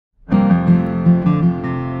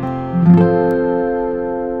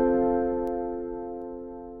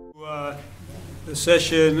the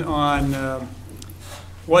session on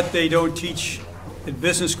what they don't teach in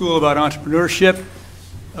business school about entrepreneurship.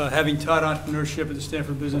 Having taught entrepreneurship at the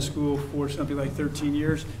Stanford Business School for something like 13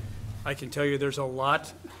 years, I can tell you there's a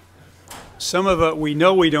lot. Some of it we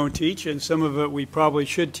know we don't teach, and some of it we probably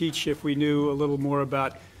should teach if we knew a little more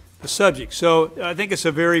about the subject. So I think it's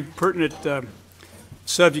a very pertinent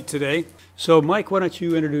subject today. So Mike, why don't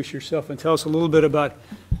you introduce yourself and tell us a little bit about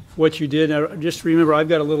what you did. Now, just remember, I've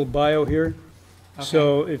got a little bio here. Okay.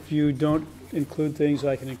 So if you don't include things,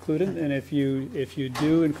 I can include them. And if you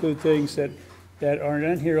do include things that aren't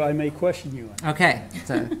in here, I may question you on. Okay.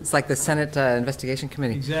 It's like the Senate Investigation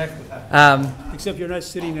Committee. Exactly. Except you're not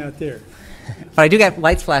sitting out there. But I do get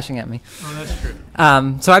lights flashing at me. Oh, that's true.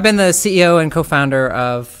 So I've been the CEO and co-founder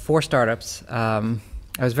of 4 startups. I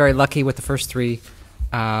was very lucky with the first 3.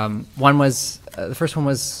 The first one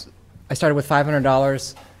was, I started with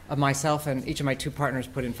 $500 of myself, and each of my 2 partners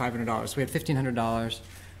put in $500. So we had $1,500.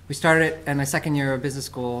 We started it in my second year of business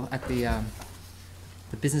school at the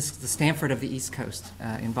Stanford of the East Coast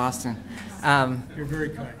in Boston. You're very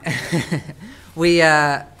kind. We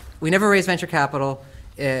never raised venture capital.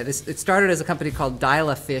 It started as a company called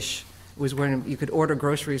Dial-A-Fish. It was when you could order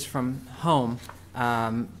groceries from home.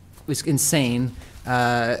 It was insane.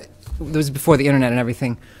 It was before the internet and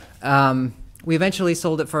everything. We eventually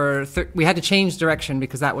sold it for, we had to change direction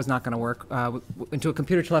because that was not going to work, into a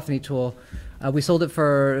computer telephony tool. We sold it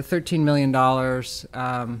for $13 million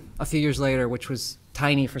a few years later, which was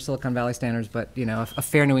tiny for Silicon Valley standards, but you know, a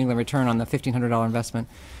fair New England return on the $1,500 investment.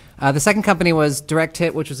 The second company was Direct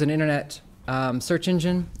Hit, which was an internet search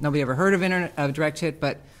engine. Nobody ever heard of Direct Hit,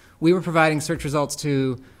 but we were providing search results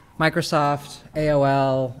to Microsoft,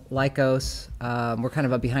 AOL, Lycos. We're kind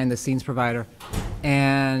of a behind-the-scenes provider.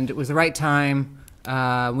 And it was the right time.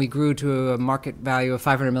 We grew to a market value of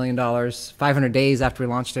 $500 million 500 days after we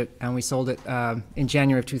launched it, and we sold it in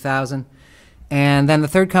January of 2000. And then the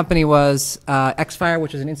third company was Xfire,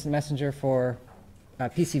 which is an instant messenger for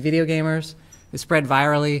PC video gamers. It spread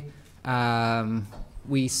virally.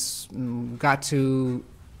 We got to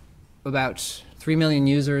about 3 million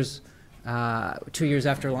users 2 years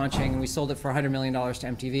after launching. We sold it for $100 million to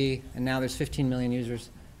MTV, and now there's 15 million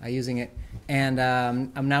users using it. And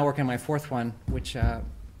I'm now working on my 4th one, which I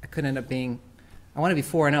could end up being, I want to be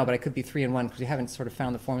 4-0, but I could be 3-1 because we haven't sort of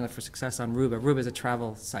found the formula for success on Ruba. Ruba is a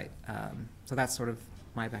travel site. So that's sort of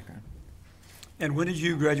my background. And when did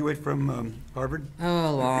you graduate from Harvard? Oh,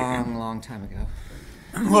 a long time ago.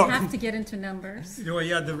 Well, you have to get into numbers. Well,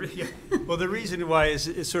 yeah. Well, the reason why is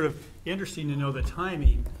it's sort of interesting to know the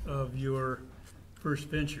timing of your first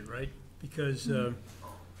venture, right? Because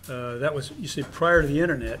that was, you said, prior to the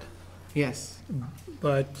internet. Yes.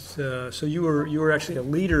 But so you were actually a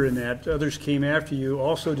leader in that. Others came after you,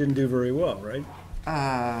 also didn't do very well, right?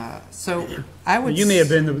 So I would. You may have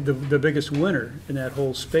been the biggest winner in that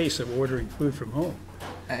whole space of ordering food from home.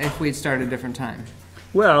 If we'd started a different time.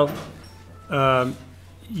 Well.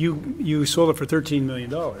 You sold it for $13 million.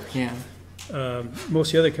 Yeah.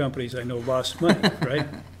 Most of the other companies I know lost money, right?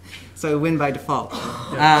 So win by default.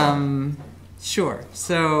 Yeah. Sure.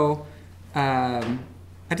 So I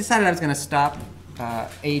decided I was going to stop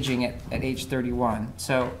aging at age 31.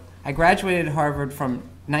 So I graduated Harvard from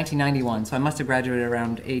 1991. So I must have graduated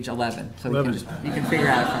around age 11. So 11. You can figure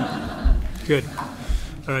out from. Good.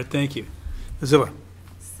 All right. Thank you, Nazila.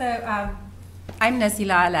 So I'm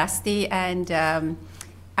Nazila Alasti, and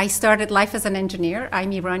I started life as an engineer.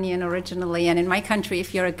 I'm Iranian originally, and in my country,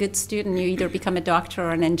 if you're a good student, you either become a doctor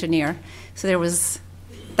or an engineer. So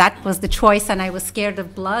that was the choice, and I was scared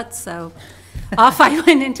of blood, so off I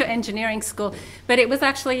went into engineering school. But it was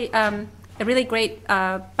actually a really great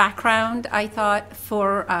background, I thought,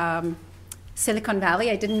 for Silicon Valley.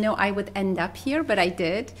 I didn't know I would end up here, but I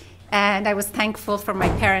did. And I was thankful for my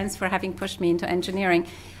parents for having pushed me into engineering.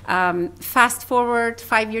 Fast forward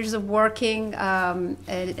 5 years of working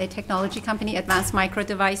a technology company, Advanced Micro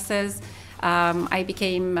Devices. I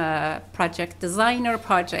became a project designer,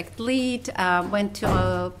 project lead, went to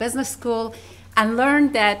a business school, and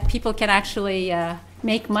learned that people can actually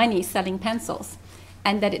make money selling pencils,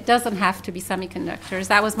 and that it doesn't have to be semiconductors.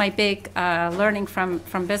 That was my big learning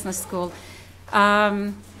from business school.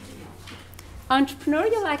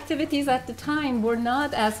 Entrepreneurial activities at the time were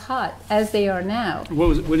not as hot as they are now.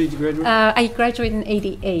 When did you graduate? I graduated in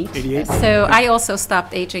 88. 88? So I also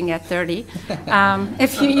stopped aging at 30, a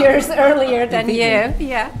few years earlier than you.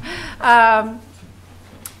 Yeah.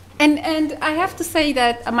 And I have to say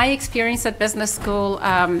that my experience at business school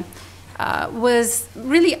was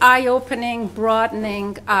really eye-opening,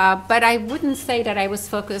 broadening, but I wouldn't say that I was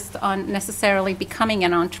focused on necessarily becoming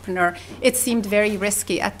an entrepreneur. It seemed very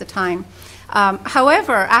risky at the time.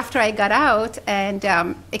 However, after I got out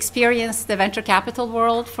and experienced the venture capital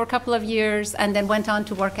world for a couple of years and then went on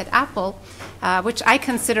to work at Apple, which I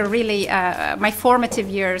consider really my formative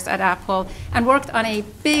years at Apple, and worked on a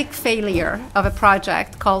big failure of a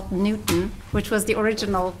project called Newton, which was the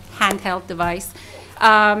original handheld device,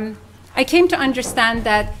 I came to understand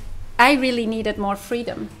that I really needed more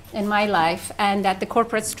freedom in my life and that the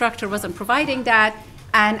corporate structure wasn't providing that.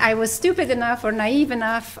 And I was stupid enough or naive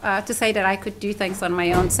enough to say that I could do things on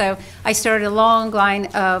my own. So I started a long line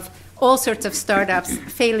of all sorts of startups,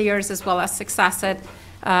 failures as well as successes,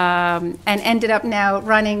 and ended up now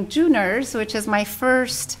running Juners, which is my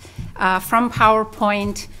first from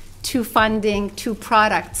PowerPoint to funding to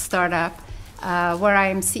product startup, where I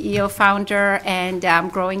am CEO, founder, and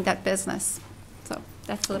growing that business. So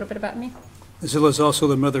that's a little bit about me. Zilla is also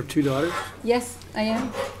the mother of 2 daughters. Yes, I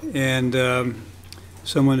am. And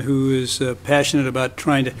someone who is passionate about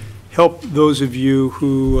trying to help those of you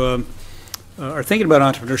who are thinking about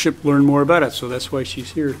entrepreneurship learn more about it. So that's why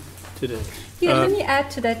she's here today. Yeah, let me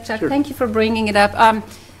add to that, Chuck. Sure. Thank you for bringing it up.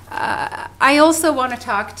 I also want to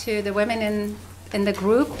talk to the women in the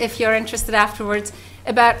group, if you're interested afterwards,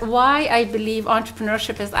 about why I believe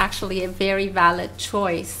entrepreneurship is actually a very valid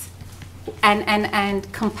choice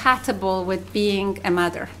and compatible with being a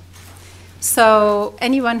mother. So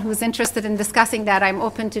anyone who's interested in discussing that, I'm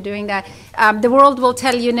open to doing that. The world will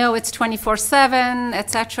tell you, no, it's 24/7,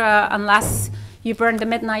 etc. Unless you burn the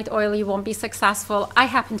midnight oil, you won't be successful. I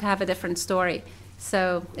happen to have a different story.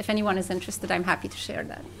 So if anyone is interested, I'm happy to share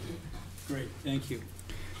that. Great, thank you.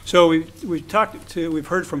 So we've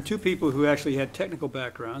heard from 2 people who actually had technical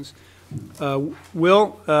backgrounds.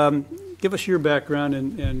 Will, give us your background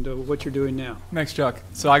and what you're doing now. Thanks, Chuck.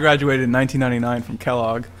 So I graduated in 1999 from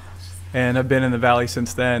Kellogg, and I've been in the Valley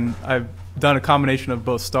since then. I've done a combination of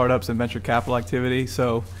both startups and venture capital activity.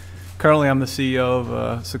 So currently I'm the CEO of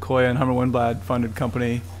a Sequoia and Humber Winblad funded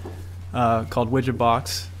company called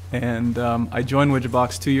Widgetbox. And I joined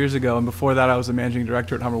Widgetbox 2 years ago, and before that I was the managing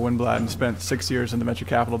director at Humber Winblad and spent 6 years in the venture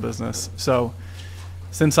capital business. So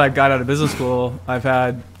since I got out of business school, I've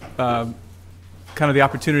had kind of the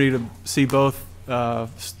opportunity to see both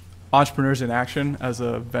entrepreneurs in action as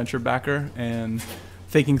a venture backer and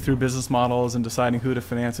thinking through business models and deciding who to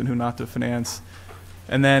finance and who not to finance.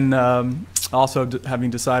 And then also having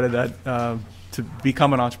decided that to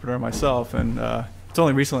become an entrepreneur myself. And it's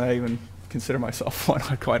only recently I even consider myself one,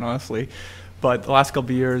 quite honestly. But the last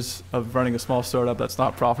couple of years of running a small startup that's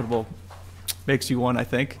not profitable makes you one, I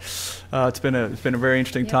think. It's been a very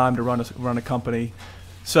interesting time to run a company.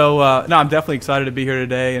 So no, I'm definitely excited to be here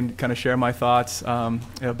today and kind of share my thoughts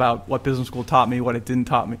about what business school taught me, what it didn't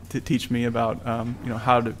teach me about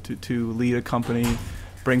how to lead a company,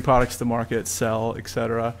 bring products to market, sell,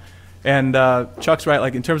 etc. And Chuck's right.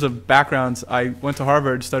 Like in terms of backgrounds, I went to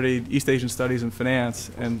Harvard, studied East Asian Studies and finance,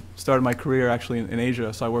 and started my career actually in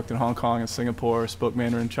Asia. So I worked in Hong Kong and Singapore, spoke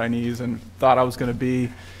Mandarin Chinese, and thought I was going to be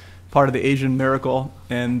part of the Asian miracle.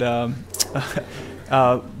 And so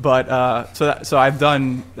I've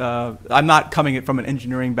done. I'm not coming from an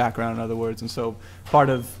engineering background, in other words, and so part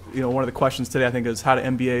of one of the questions today I think is how do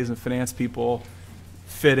MBAs and finance people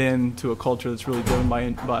fit into a culture that's really driven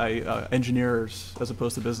by engineers as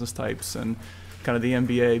opposed to business types, and kind of the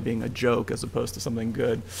MBA being a joke as opposed to something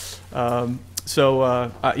good. I'm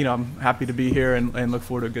happy to be here and look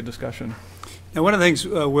forward to a good discussion. Now, one of the things,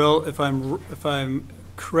 Will, if I'm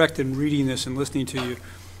correct in reading this and listening to you,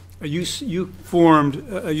 you joined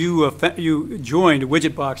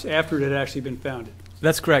Widgetbox after it had actually been founded.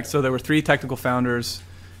 That's correct. So there were 3 technical founders.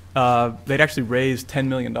 They'd actually raised $10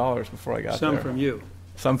 million before I got there. Some from you.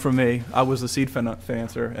 Some from me. I was the seed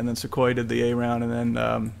financer, and then Sequoia did the A round, and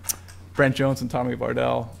then Brent Jones and Tommy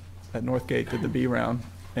Vardell at Northgate did the B round.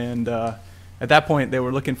 And at that point, they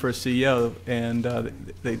were looking for a CEO, and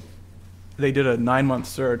they did a 9-month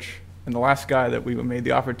search. And the last guy that we made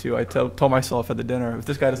the offer to, I told myself at the dinner, if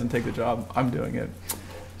this guy doesn't take the job, I'm doing it.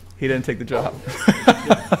 He didn't take the job.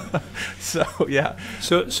 So yeah.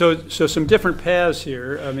 So some different paths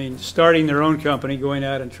here. I mean, starting their own company, going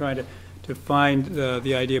out and trying to find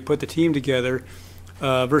the idea, put the team together,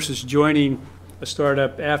 versus joining a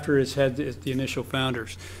startup after it's had the initial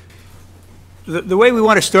founders. The way we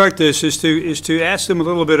want to start this is to ask them a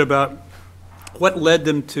little bit about what led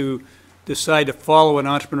them to decide to follow an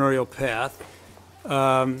entrepreneurial path.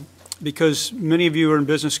 Because many of you are in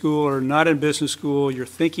business school or not in business school, you're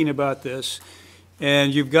thinking about this,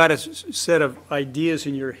 and you've got a set of ideas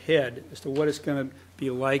in your head as to what it's going to be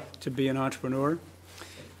like to be an entrepreneur?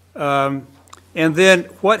 And then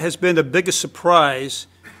what has been the biggest surprise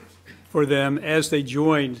for them as they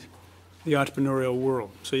joined the entrepreneurial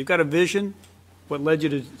world? So you've got a vision, what led you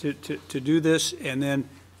to do this, and then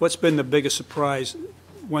what's been the biggest surprise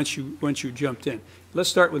once you jumped in? Let's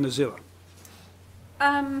start with Nazila.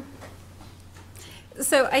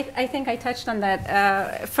 So I think I touched on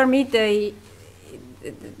that. For me,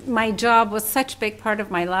 my job was such a big part of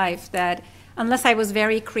my life that unless I was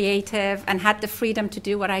very creative and had the freedom to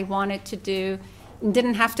do what I wanted to do, and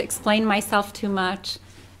didn't have to explain myself too much,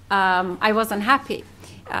 I wasn't happy.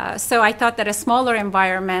 So I thought that a smaller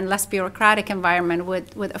environment, less bureaucratic environment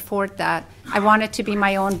would afford that. I wanted to be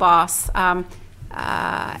my own boss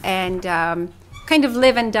and kind of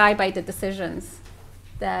live and die by the decisions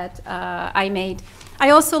that I made. I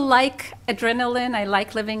also like adrenaline. I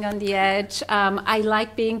like living on the edge. I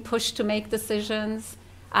like being pushed to make decisions.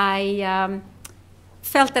 I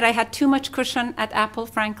felt that I had too much cushion at Apple,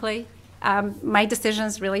 frankly. My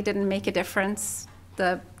decisions really didn't make a difference.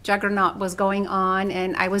 The juggernaut was going on,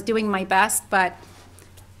 and I was doing my best, but,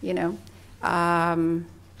 you know,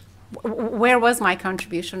 where was my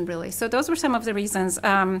contribution, really? So those were some of the reasons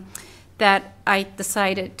that I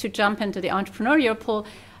decided to jump into the entrepreneurial pool.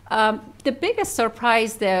 The biggest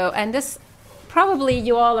surprise, though, and this probably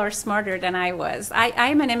you all are smarter than I was.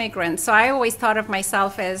 I'm an immigrant, so I always thought of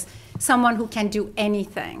myself as someone who can do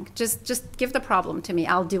anything. Just give the problem to me.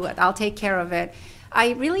 I'll do it. I'll take care of it.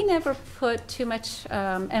 I really never put too much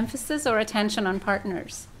emphasis or attention on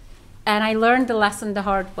partners. And I learned the lesson the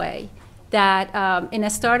hard way, that in a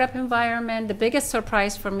startup environment, the biggest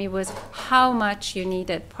surprise for me was how much you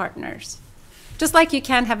needed partners. Just like you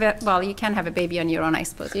can't have you can't have a baby on your own, I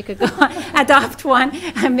suppose. You could go adopt one,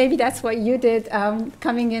 and maybe that's what you did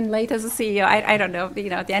coming in late as a CEO. I don't know. You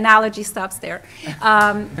know, the analogy stops there.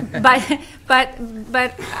 But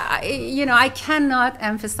you know, I cannot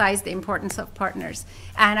emphasize the importance of partners,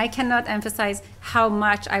 and I cannot emphasize how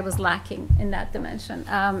much I was lacking in that dimension,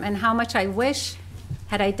 and how much I wish,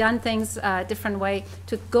 had I done things a different way,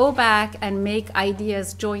 to go back and make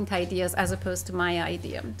ideas, joint ideas, as opposed to my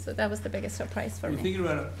idea. So that was the biggest surprise for me. Are you thinking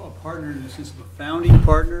about a partner in the sense of a founding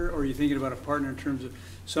partner, or are you thinking about a partner in terms of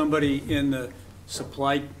somebody in the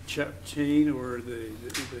supply chain or the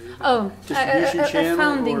distribution channel? A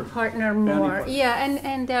founding partner more. Partner. Yeah,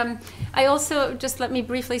 and I also, just let me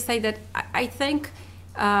briefly say that I think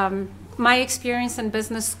my experience in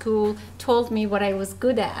business school told me what I was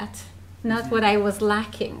good at, not what I was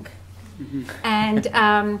lacking. Mm-hmm.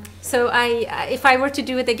 And so if I were to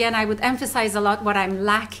do it again, I would emphasize a lot what I'm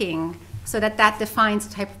lacking, so that defines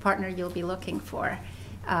the type of partner you'll be looking for.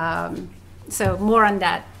 So more on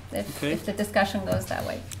that if the discussion goes that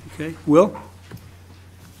way. Okay. Will?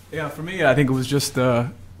 Yeah, for me, I think it was just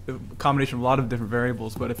a combination of a lot of different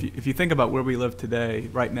variables. But if you think about where we live today,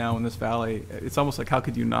 right now in this valley, it's almost like, how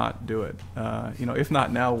could you not do it? You know, if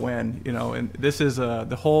not now, when? You know, and this is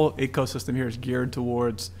the whole ecosystem here is geared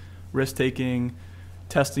towards risk-taking,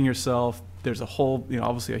 testing yourself. There's a whole, you know,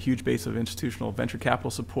 obviously a huge base of institutional venture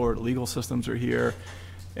capital support. Legal systems are here.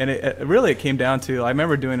 And it came down to, I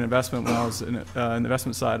remember doing an investment when I was in the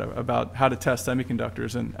investment side about how to test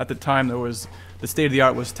semiconductors. And at the time, the state of the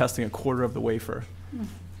art was testing a quarter of the wafer. Mm.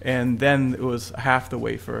 And then it was half the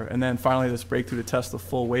wafer. And then finally this breakthrough to test the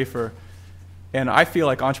full wafer. And I feel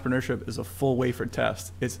like entrepreneurship is a full wafer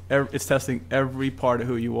test. It's testing every part of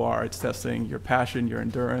who you are. It's testing your passion, your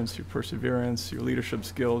endurance, your perseverance, your leadership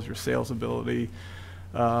skills, your sales ability.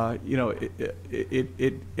 You know,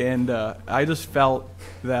 I just felt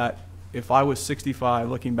that if I was 65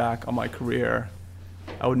 looking back on my career,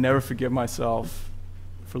 I would never forgive myself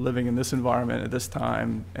for living in this environment at this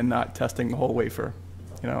time and not testing the whole wafer.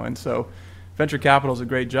 You know, and so venture capital is a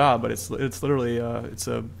great job, but it's literally it's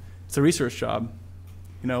a research job,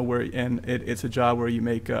 you know, it's a job where you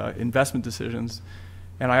make investment decisions.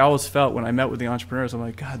 And I always felt when I met with the entrepreneurs, I'm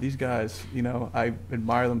like, God, these guys, you know, I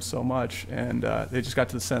admire them so much, and they just got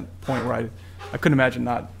to the point where I couldn't imagine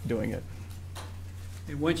not doing it.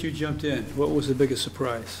 And once you jumped in, what was the biggest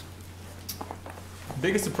surprise? The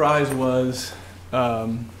biggest surprise was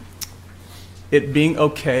it being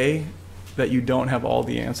okay that you don't have all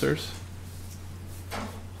the answers,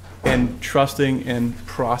 and trusting in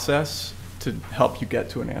process to help you get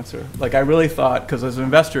to an answer. Like, I really thought, because as an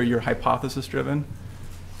investor, you're hypothesis driven.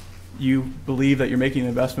 You believe that you're making an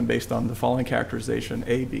investment based on the following characterization,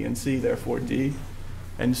 A, B, and C, therefore D.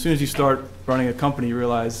 And as soon as you start running a company, you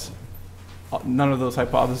realize none of those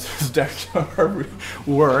hypotheses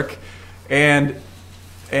work. And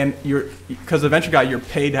you're, because the venture guy, you're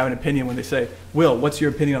paid to have an opinion when they say, Will, what's your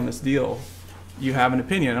opinion on this deal? you have an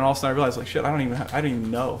opinion, and all of a sudden I realized, like, shit, I don't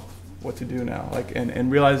even know what to do now. Like,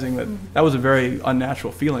 and realizing that that was a very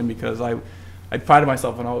unnatural feeling, because I prided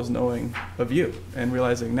myself on always knowing a view, and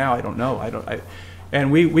realizing now I don't know.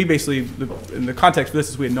 And we basically, in the context of this,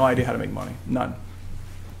 is we had no idea how to make money, none.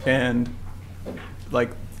 And like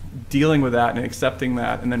dealing with that and accepting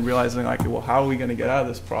that, and then realizing, like, well, how are we going to get out of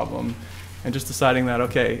this problem? And just deciding that,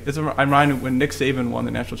 okay, I'm reminded when Nick Saban won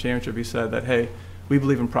the national championship, he said that, hey, we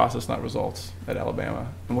believe in process, not results at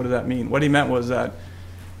Alabama. And what did that mean? What he meant was that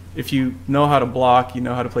if you know how to block, you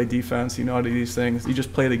know how to play defense, you know how to do these things, you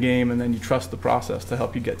just play the game, and then you trust the process to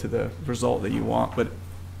help you get to the result that you want. But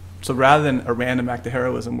so rather than a random act of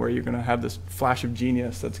heroism where you're going to have this flash of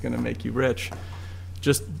genius that's going to make you rich,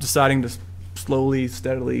 just deciding to slowly,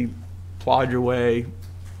 steadily plod your way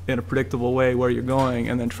in a predictable way where you're going,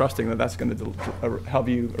 and then trusting that that's going to help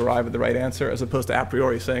you arrive at the right answer, as opposed to a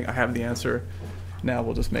priori saying, I have the answer, now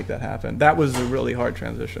we'll just make that happen. That was a really hard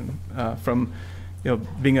transition from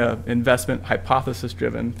being an investment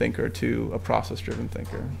hypothesis-driven thinker to a process-driven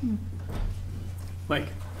thinker. Mike?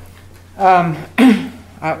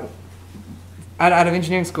 Out of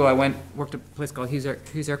engineering school, I worked at a place called Hughes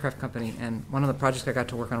Aircraft Company, and one of the projects I got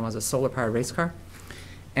to work on was a solar-powered race car,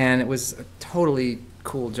 and it was a totally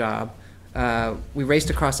cool job. We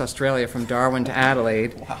raced across Australia from Darwin to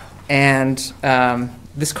Adelaide, and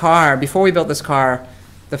this car, before we built this car,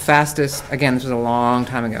 the fastest, again, this was a long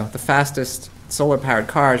time ago, the fastest solar-powered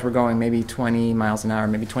cars were going maybe 20 miles an hour,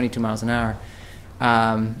 maybe 22 miles an hour,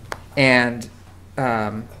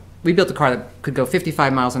 we built a car that could go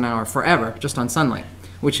 55 miles an hour forever, just on sunlight,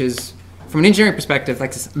 which is, from an engineering perspective,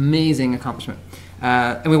 like this amazing accomplishment.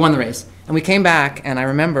 And we won the race. And we came back, and I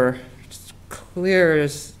remember, just clear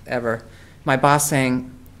as ever, my boss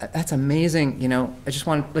saying, that's amazing, I just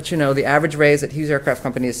want to let you know the average raise at Hughes Aircraft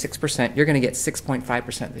Company is 6%. You're going to get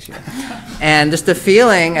 6.5% this year. And just the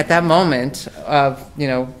feeling at that moment of,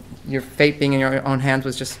 your fate being in your own hands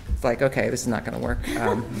was just like, okay, this is not going to work.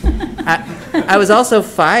 I was also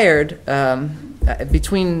fired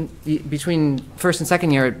between first and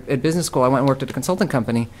second year at business school. I went and worked at a consulting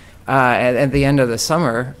company. At the end of the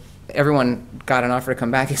summer, everyone got an offer to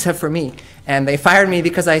come back except for me. And they fired me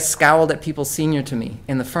because I scowled at people senior to me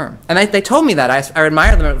in the firm. And they told me that. I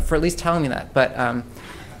admire them for at least telling me that. But,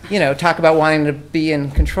 talk about wanting to be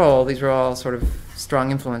in control. These were all sort of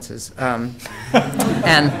strong influences. And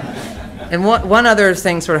one other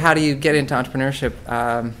thing, sort of how do you get into entrepreneurship?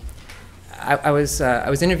 I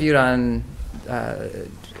was interviewed on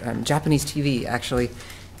Japanese TV, actually.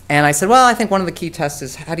 And I said, well, I think one of the key tests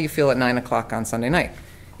is how do you feel at 9 o'clock on Sunday night?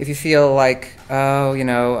 If you feel like,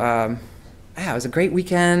 it was a great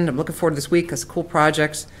weekend, I'm looking forward to this week, it's cool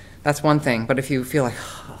projects, that's one thing. But if you feel like,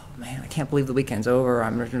 oh man, I can't believe the weekend's over,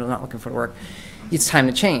 I'm really not looking forward to work, it's time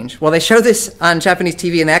to change. Well, they showed this on Japanese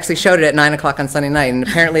TV, and they actually showed it at 9 o'clock on Sunday night, and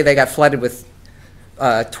apparently they got flooded with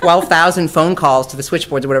 12,000 phone calls to the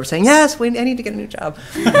switchboards or whatever saying, yes, I need to get a new job.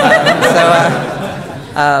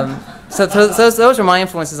 So those are my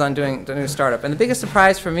influences on doing a startup. And the biggest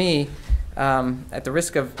surprise for me, at the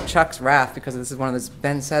risk of Chuck's wrath, because this is one of those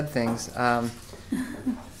Ben said things,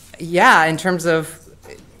 in terms of,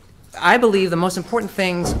 I believe the most important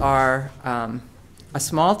things are a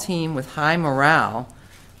small team with high morale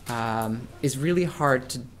is really hard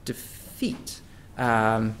to defeat.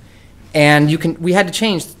 And we had to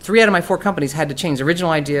change, 3 out of my 4 companies had to change. The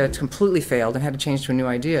original idea completely failed and had to change to a new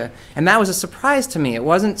idea. And that was a surprise to me. It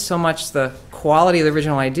wasn't so much the quality of the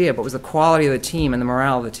original idea, but it was the quality of the team and the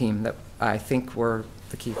morale of the team that I think were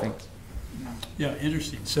the key things. Yeah,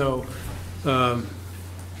 interesting. So,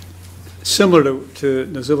 similar to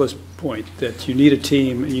Nazila's point, that you need a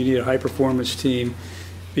team and you need a high-performance team,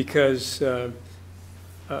 because let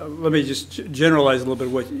me just generalize a little bit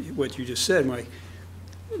what you just said, Mike.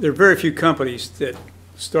 There are very few companies that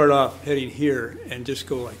start off heading here and just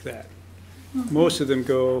go like that. Mm-hmm. Most of them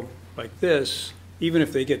go like this, even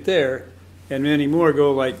if they get there, and many more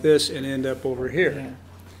go like this and end up over here. Yeah.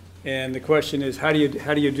 And the question is, how do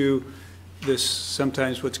you do this,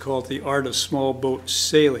 sometimes what's called the art of small boat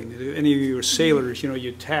sailing? Any of you are sailors,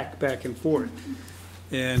 you tack back and forth.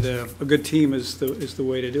 And a good team is the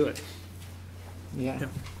way to do it. Yeah.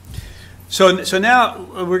 So now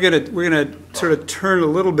we're gonna sort of turn a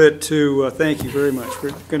little bit to thank you very much.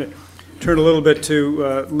 We're gonna turn a little bit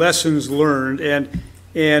to lessons learned, and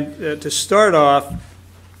to start off,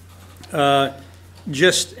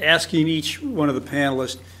 just asking each one of the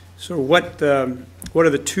panelists, so what are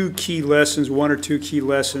the 2 key lessons, 1 or 2 key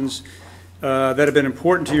lessons that have been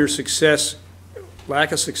important to your success,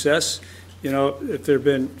 lack of success? If there have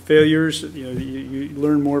been failures, you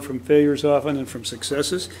learn more from failures often than from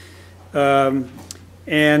successes.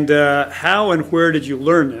 And how and where did you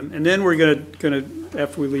learn them? And then we're going to,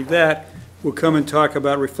 after we leave that, we'll come and talk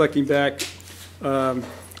about reflecting back on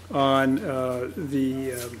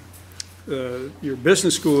your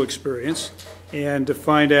business school experience, and to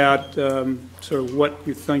find out sort of what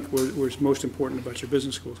you think was most important about your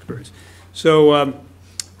business school experience. So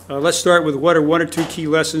let's start with what are one or two key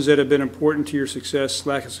lessons that have been important to your success,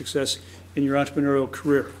 lack of success in your entrepreneurial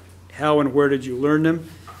career? How and where did you learn them?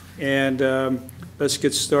 And let's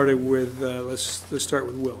get started with, let's start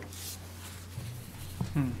with Will.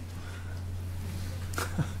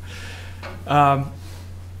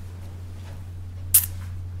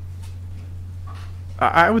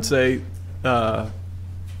 I would say I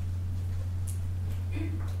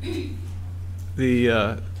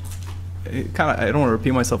don't want to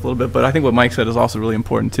repeat myself a little bit, but I think what Mike said is also really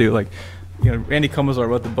important too. Like, Randy Kumazar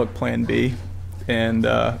wrote the book Plan B, and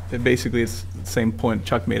it basically it's the same point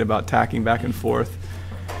Chuck made about tacking back and forth.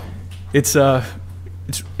 It's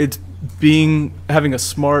having a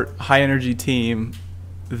smart, high energy team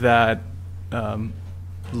that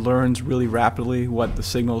learns really rapidly what the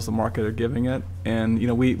signals the market are giving it. And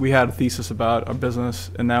we had a thesis about our business,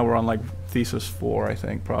 and now we're on like thesis 4, I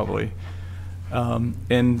think, probably.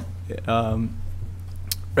 And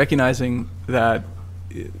recognizing that,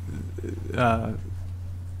 I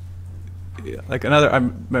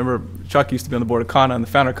remember Chuck used to be on the board of Kana, and the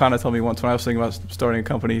founder of Kana told me once when I was thinking about starting a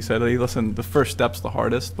company, he said, "Hey, listen, the first step's the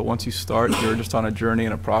hardest, but once you start, you're just on a journey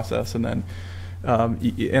and a process." And then,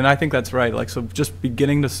 and I think that's right. Like, so just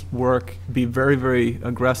beginning this work, be very, very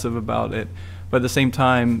aggressive about it, but at the same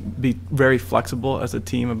time, be very flexible as a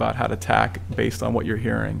team about how to tack based on what you're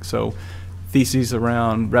hearing. So theses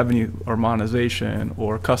around revenue or monetization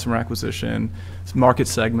or customer acquisition, market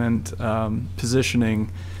segment,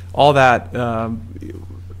 positioning, all that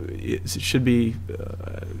it should be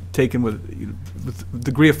taken with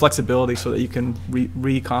degree of flexibility so that you can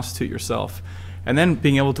reconstitute yourself. And then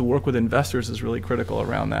being able to work with investors is really critical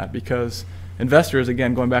around that, because investors,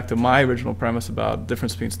 again, going back to my original premise about the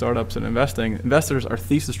difference between startups and investing, investors are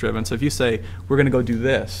thesis driven. So if you say, we're going to go do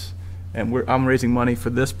this, and I'm raising money for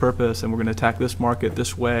this purpose, and we're going to attack this market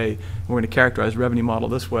this way, and we're going to characterize revenue model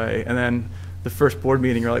this way, and then the first board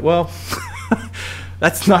meeting, you're like, well,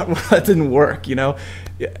 that didn't work,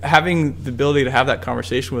 Having the ability to have that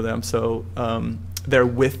conversation with them so they're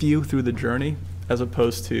with you through the journey as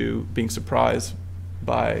opposed to being surprised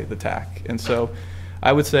by the tack. And so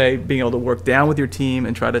I would say being able to work down with your team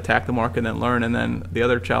and try to attack the market and then learn. And then the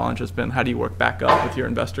other challenge has been, how do you work back up with your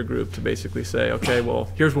investor group to basically say, okay,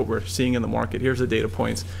 well, here's what we're seeing in the market. Here's the data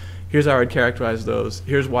points. Here's how I'd characterize those.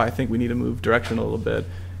 Here's why I think we need to move direction a little bit.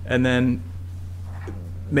 And then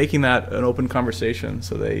making that an open conversation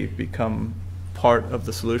so they become part of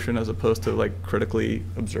the solution as opposed to like critically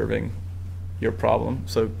observing your problem.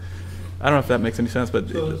 So I don't know if that makes any sense, but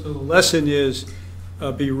so the lesson is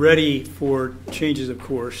be ready for changes of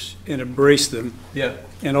course and embrace them. Yeah.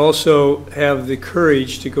 And also have the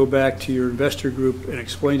courage to go back to your investor group and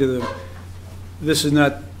explain to them,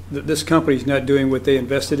 this company's not doing what they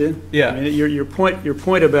invested in. Yeah. I mean, your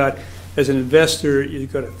point about, as an investor,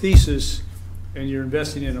 you've got a thesis and you're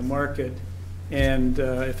investing in a market, and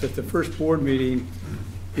if at the first board meeting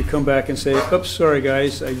you come back and say, oops, sorry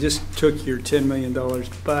guys, I just took your $10 million,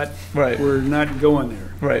 but right. We're not going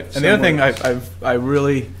there. Right. And the other thing I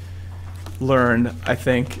really learned, I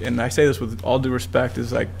think, and I say this with all due respect,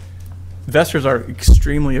 is like investors are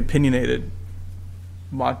extremely opinionated,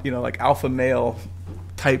 like alpha male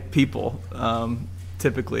type people,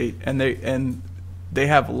 typically, and they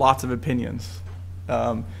have lots of opinions.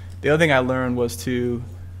 The other thing I learned was to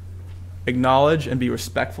acknowledge and be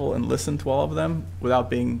respectful and listen to all of them without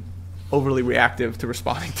being overly reactive to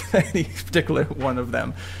responding to any particular one of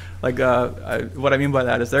them. Like, what I mean by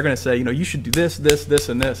that is they're going to say, you should do this, this, this,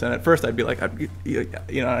 and this. And at first I'd be like, I'd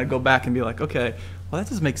go back and be like, okay, well, that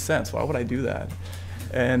doesn't make sense. Why would I do that?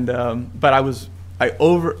 And, but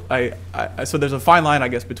so there's a fine line, I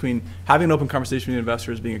guess, between having an open conversation with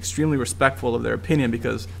investors, being extremely respectful of their opinion,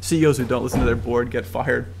 because CEOs who don't listen to their board get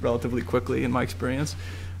fired relatively quickly, in my experience.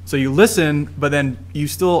 So you listen, but then you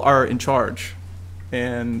still are in charge.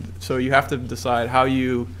 And so you have to decide how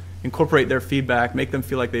you incorporate their feedback, make them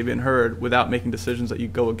feel like they've been heard without making decisions that you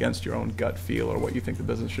go against your own gut feel or what you think the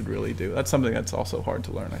business should really do. That's something that's also hard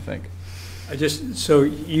to learn, I think.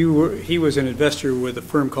 He was an investor with a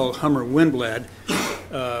firm called Hummer Winblad.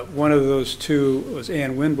 One of those two was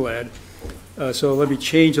Ann Winblad. So let me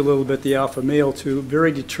change a little bit the alpha male to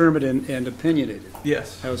very determined and opinionated.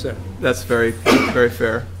 Yes. How's that? That's very, very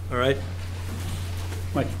fair. All right.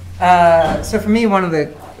 Mike. So for me, one of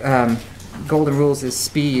the golden rules is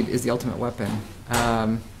speed is the ultimate weapon.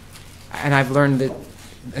 And I've learned that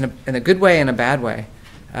in a good way and a bad way.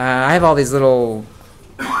 I have all these little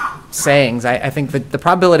sayings. I think that the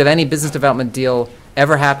probability of any business development deal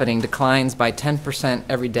ever happening declines by 10%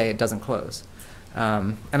 every day it doesn't close.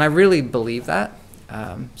 And I really believe that.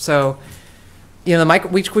 So, you know,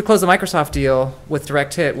 we closed the Microsoft deal with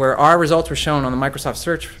Direct Hit, where our results were shown on the Microsoft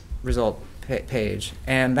search result page,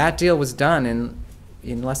 and that deal was done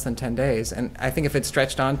in less than 10 days. And I think if it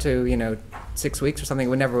stretched on to, you know, 6 weeks or something, it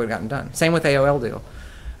would never would have gotten done. Same with AOL deal.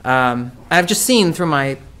 I've just seen through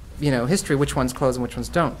my, you know, history which ones close and which ones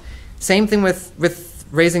don't. Same thing with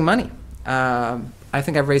raising money. I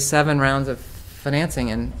think I've raised 7 rounds of financing,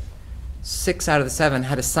 and 6 out of the 7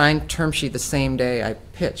 had a signed term sheet the same day I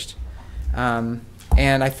pitched. And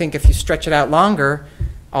I think if you stretch it out longer,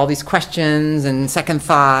 all these questions and second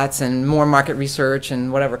thoughts and more market research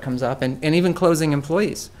and whatever comes up, and even closing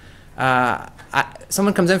employees.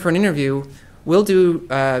 Someone comes in for an interview, we'll do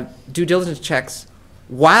due diligence checks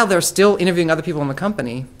while they're still interviewing other people in the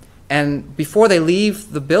company, and before they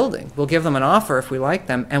leave the building, we'll give them an offer if we like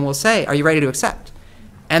them, and we'll say, are you ready to accept?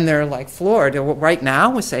 And they're like floored. Right now,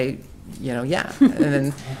 we say, you know, yeah. And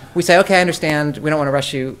then we say, okay, I understand, we don't want to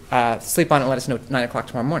rush you, sleep on it and let us know at 9 o'clock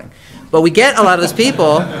tomorrow morning. But we get a lot of those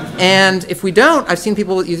people, and if we don't, I've seen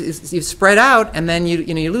people, you spread out, and then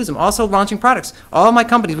you lose them. Also launching products. All my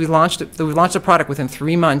companies, we've launched a product within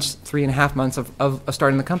 3 months, 3.5 months of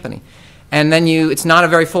starting the company. And then it's not a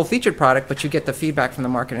very full-featured product, but you get the feedback from the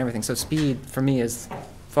market and everything. So speed, for me, is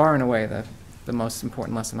far and away the most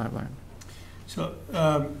important lesson I've learned. So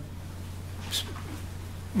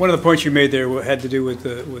one of the points you made there had to do with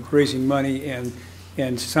raising money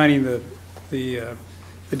and signing the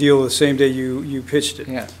deal the same day you pitched it.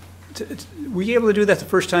 Yeah. Were you able to do that the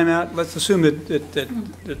first time out? Let's assume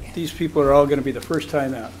that these people are all going to be the first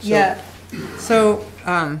time out. So. Yeah. So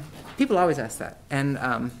people always ask that,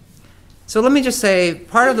 and so let me just say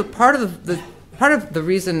part of the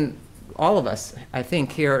reason all of us, I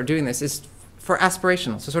think, here are doing this is for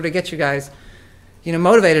aspirational, so sort of get you guys, you know,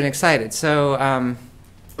 motivated and excited. So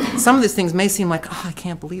some of these things may seem like, oh, I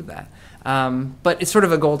can't believe that, but it's sort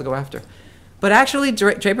of a goal to go after. But actually,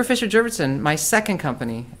 Draper Fisher Jurvetson, my second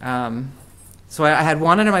company, so I had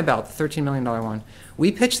one under my belt, the $13 million one.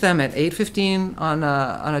 We pitched them at 8:15 on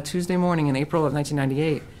a Tuesday morning in April of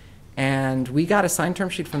 1998, and we got a signed term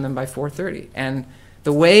sheet from them by 4:30. And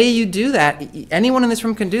the way you do that, anyone in this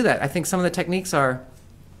room can do that. I think some of the techniques are,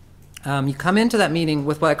 you come into that meeting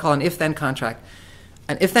with what I call an if-then contract.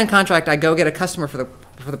 An if-then contract, I go get a customer for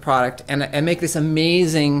the product and make this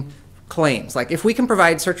amazing claims. Like, if we can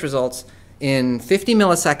provide search results in 50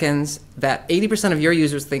 milliseconds that 80% of your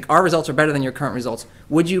users think our results are better than your current results,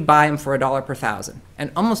 would you buy them for $1 per 1,000?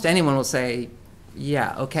 And almost anyone will say,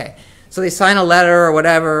 yeah, okay. So they sign a letter or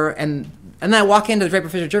whatever, and then I walk into the Draper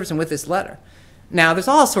Fisher Jurvetson with this letter. Now, there's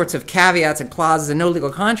all sorts of caveats and clauses and no legal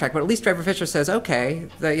contract, but at least Draper Fisher says, okay,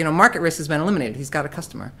 the market risk has been eliminated. He's got a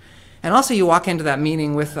customer. And also, you walk into that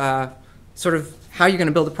meeting with sort of how you're going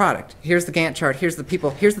to build a product. Here's the Gantt chart. Here's the people.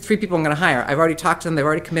 Here's the 3 people I'm going to hire. I've already talked to them. They've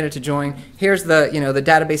already committed to join. Here's the the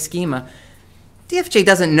database schema. DFJ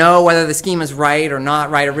doesn't know whether the schema is right or not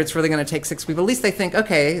right, or it's really going to take 6 weeks. But at least they think,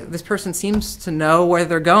 okay, this person seems to know where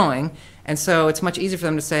they're going, and so it's much easier for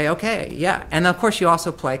them to say, okay, yeah. And of course, you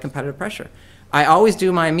also play competitive pressure. I always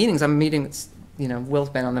do my meetings. I'm meeting, Will's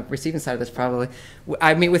been on the receiving side of this probably.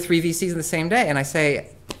 I meet with 3 VCs in the same day, and I say,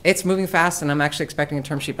 it's moving fast, and I'm actually expecting a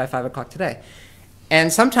term sheet by 5 o'clock today.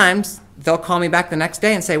 And sometimes they'll call me back the next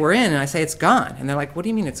day and say, we're in, and I say, it's gone. And they're like, what do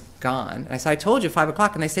you mean it's gone? And I say, I told you 5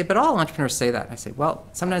 o'clock. And they say, but all entrepreneurs say that. I say, well,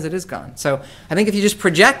 sometimes it is gone. So I think if you just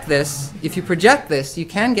project this, you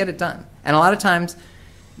can get it done. And a lot of times,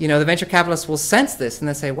 the venture capitalists will sense this, and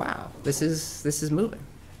they say, wow, this is moving.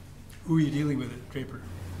 Who are you dealing with at Draper?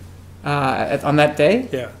 On that day?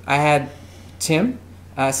 Yeah. I had Tim,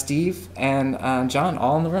 Steve, and John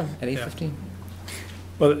all in the room at 8:15. Yeah.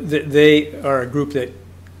 Well, they are a group that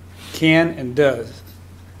can and does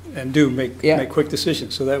and do make quick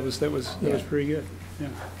decisions. So that was pretty good.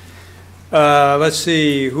 Yeah. Let's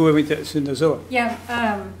see, who have we? Nazilla.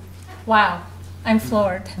 Yeah. Wow. I'm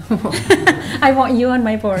floored. I want you on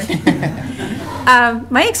my board.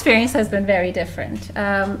 My experience has been very different.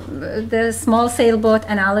 The small sailboat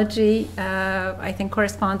analogy, I think,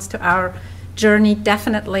 corresponds to our journey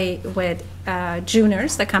definitely with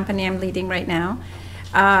Juners, the company I'm leading right now.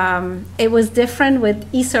 It was different with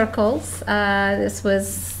e-circles. This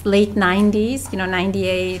was late 90s,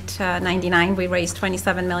 98, 99. We raised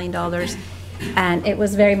 $27 million. And it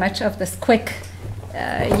was very much of this quick,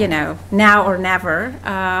 now or never.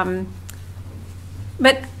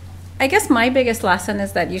 But I guess my biggest lesson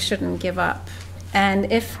is that you shouldn't give up.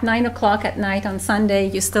 And if 9 o'clock at night on Sunday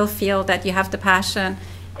you still feel that you have the passion,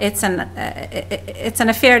 it's an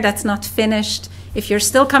affair that's not finished. If you're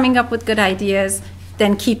still coming up with good ideas,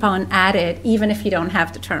 then keep on at it, even if you don't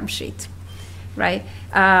have the term sheet, right?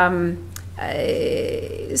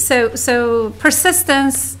 So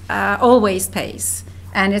persistence always pays.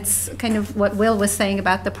 And it's kind of what Will was saying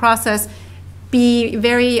about the process. Be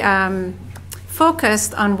very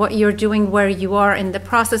focused on what you're doing, where you are in the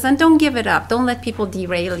process, and don't give it up. Don't let people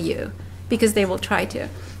derail you, because they will try to.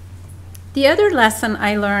 The other lesson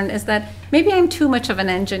I learned is that maybe I'm too much of an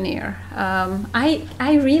engineer.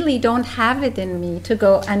 I really don't have it in me to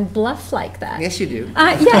go and bluff like that. Yes, you do.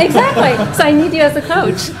 Yeah, exactly. So I need you as a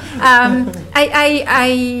coach.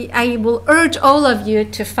 I will urge all of you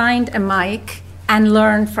to find a mic and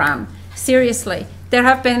learn from. Seriously. There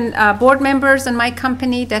have been board members in my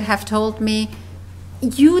company that have told me,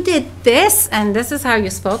 you did this and this is how you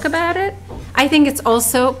spoke about it. I think it's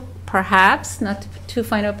also perhaps, not to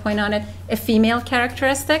find a point on it, a female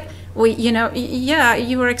characteristic. Yeah,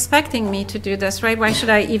 you were expecting me to do this, right? Why should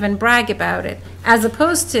I even brag about it? As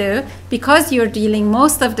opposed to, because you're dealing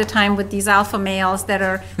most of the time with these alpha males that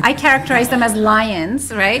are, I characterize them as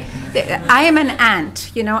lions, right? I am an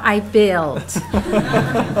ant, I build.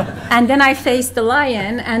 And then I face the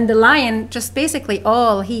lion, and the lion just basically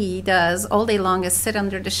all he does all day long is sit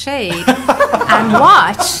under the shade and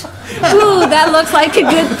watch. Ooh, that looks like a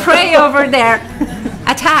good prey over there.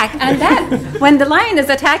 Attack. And then when the lion is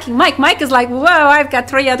attacking Mike is like, whoa, I've got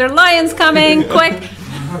 3 other lions coming, quick.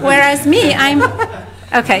 Whereas me,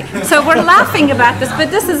 okay, so we're laughing about this, but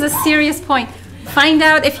this is a serious point. Find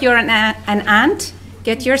out if you're an ant,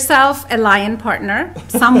 get yourself a lion partner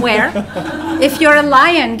somewhere. If you're a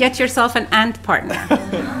lion, get yourself an ant partner,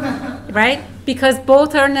 right? Because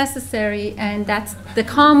both are necessary, and the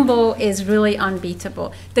combo is really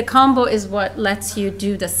unbeatable. The combo is what lets you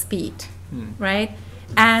do the speed, right?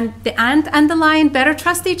 And the ant and the lion better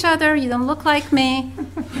trust each other. You don't look like me.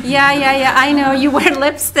 Yeah, I know. You wear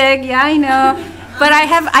lipstick. Yeah, I know. But I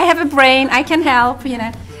have a brain. I can help,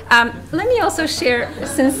 Let me also share,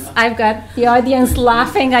 since I've got the audience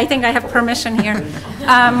laughing, I think I have permission here.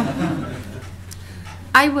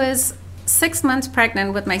 I was 6 months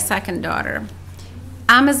pregnant with my second daughter.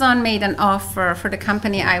 Amazon made an offer for the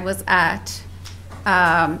company I was at,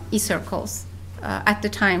 eCircles. At the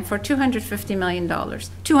time for $250 million,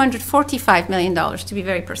 $245 million to be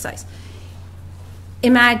very precise.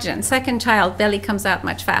 Imagine, second child, belly comes out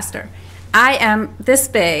much faster. I am this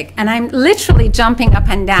big, and I'm literally jumping up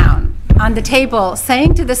and down on the table,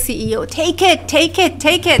 saying to the CEO, take it, take it,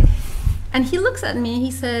 take it. And he looks at me, he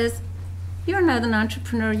says, you're not an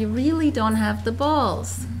entrepreneur, you really don't have the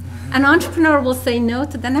balls. An entrepreneur will say no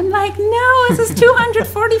to them. I'm like, no, this is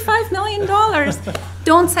 $245 million.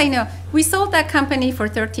 Don't say no. We sold that company for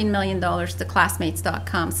 $13 million to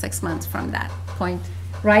classmates.com 6 months from that point,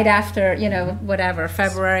 right after, whatever,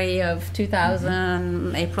 February of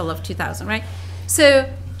 2000, April of 2000, right? So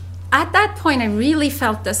at that point, I really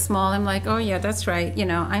felt this small. I'm like, oh yeah, that's right.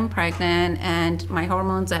 I'm pregnant and my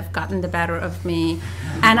hormones have gotten the better of me.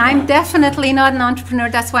 And I'm definitely not an entrepreneur.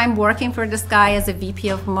 That's why I'm working for this guy as a VP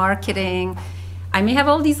of marketing. I may have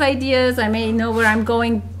all these ideas. I may know where I'm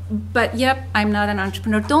going, but yep, I'm not an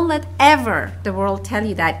entrepreneur. Don't let ever the world tell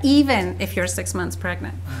you that, even if you're 6 months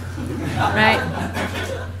pregnant, right?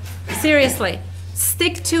 Seriously,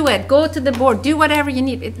 stick to it. Go to the board. Do whatever you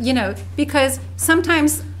need, because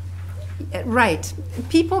sometimes, right,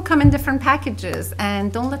 people come in different packages,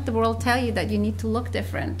 and don't let the world tell you that you need to look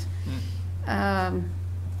different.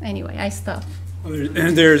 Anyway, I stop.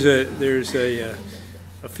 And there's a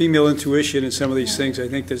female intuition in some of these things. I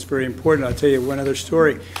think that's very important. I'll tell you one other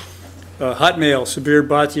story. Hotmail, Sabir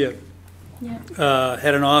Bhatia,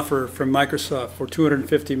 had an offer from Microsoft for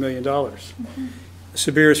 $250 million.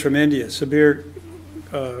 Sabir is from India. Sabir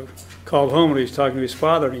called home when he was talking to his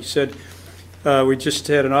father, and he said, we just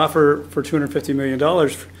had an offer for $250 million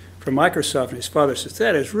from Microsoft. And his father says,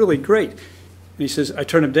 that is really great. And he says, I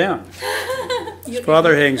turned him down. His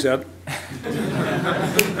father hangs up.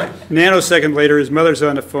 Nanosecond later, his mother's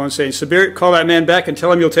on the phone saying, Sabir, call that man back and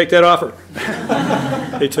tell him you'll take that offer.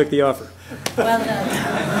 They took the offer. Well done.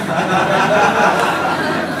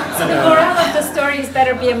 So the moral of the story is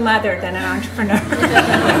better be a mother than an entrepreneur.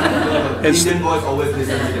 Indian boys always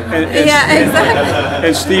listen to them. Yeah, exactly.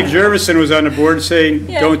 And Steve Jervison was on the board saying,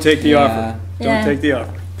 don't take the offer. Don't take the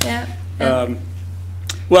offer. Yeah.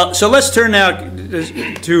 Well, so let's turn now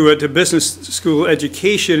to business school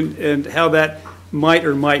education and how that might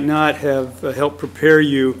or might not have helped prepare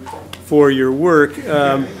you for your work.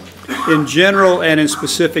 in general and in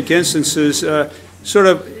specific instances, sort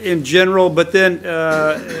of in general, but then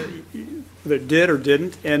that did or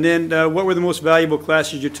didn't, and then what were the most valuable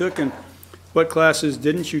classes you took, and what classes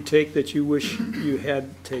didn't you take that you wish you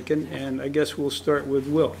had taken? And I guess we'll start with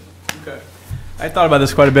Will. Okay. I thought about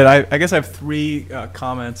this quite a bit. I guess I have three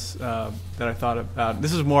comments that I thought about.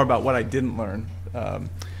 This is more about what I didn't learn.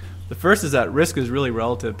 The first is that risk is really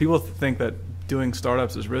relative. People think that doing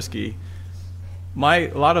startups is risky. A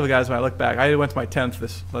lot of the guys, when I look back, I went to my 10th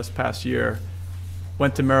this past year,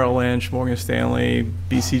 went to Merrill Lynch, Morgan Stanley,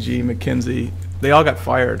 BCG, McKinsey. They all got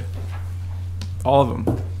fired, all of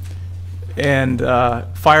them. And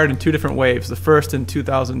fired in two different waves, the first in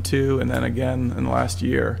 2002 and then again in the last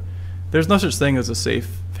year. There's no such thing as a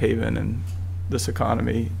safe haven in this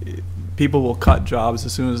economy. People will cut jobs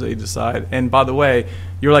as soon as they decide. And by the way,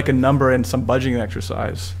 you're like a number in some budgeting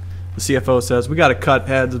exercise. The CFO says, we got to cut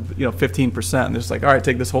heads, 15%. And it's like, all right,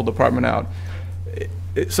 take this whole department out.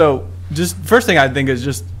 So just first thing I think is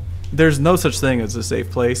just there's no such thing as a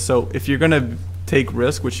safe place. So if you're going to take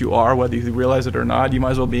risk, which you are, whether you realize it or not, you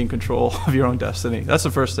might as well be in control of your own destiny. That's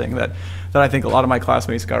the first thing that I think a lot of my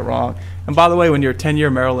classmates got wrong. And by the way, when you're a 10-year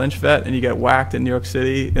Merrill Lynch vet and you get whacked in New York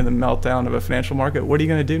City in the meltdown of a financial market, what are you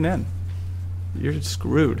going to do then? You're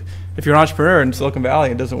screwed. If you're an entrepreneur in Silicon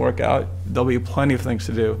Valley and it doesn't work out, there'll be plenty of things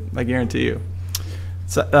to do, I guarantee you.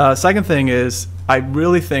 Second thing is, I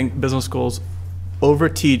really think business schools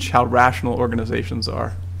overteach how rational organizations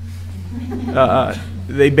are.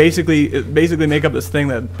 They basically make up this thing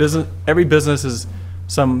that every business is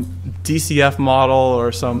some DCF model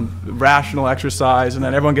or some rational exercise, and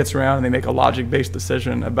then everyone gets around and they make a logic-based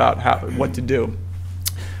decision about what to do.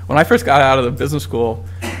 When I first got out of the business school,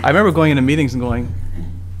 I remember going into meetings and going,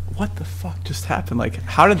 what the fuck just happened? Like,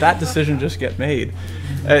 how did that decision just get made?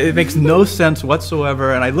 It makes no sense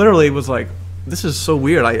whatsoever, and I literally was like, this is so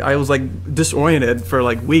weird. I was like disoriented for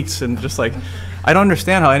like weeks and just like, I don't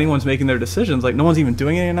understand how anyone's making their decisions. Like, no one's even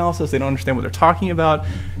doing any analysis. They don't understand what they're talking about.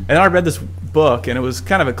 And I read this book, and it was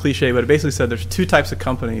kind of a cliche, but it basically said there's two types of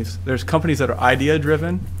companies. There's companies that are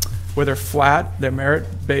idea-driven, where they're flat, they're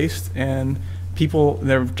merit-based, and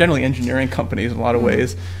they're generally engineering companies in a lot of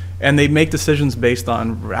ways, and they make decisions based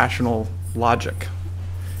on rational logic.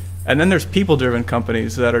 And then there's people-driven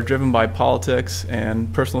companies that are driven by politics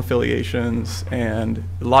and personal affiliations, and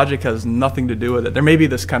logic has nothing to do with it. There may be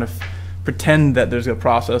this kind of pretend that there's a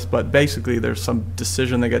process, but basically there's some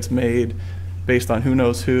decision that gets made based on who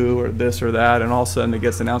knows who or this or that, and all of a sudden it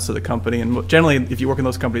gets announced to the company. And generally, if you work in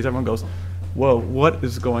those companies, everyone goes, whoa, what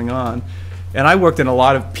is going on? And I worked in a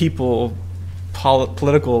lot of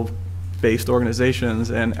political-based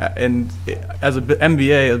organizations, and as an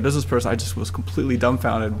MBA, as a business person, I just was completely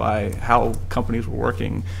dumbfounded by how companies were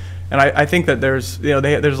working. And I think that there's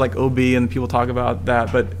like OB and people talk about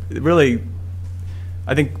that, but really,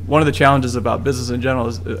 I think one of the challenges about business in general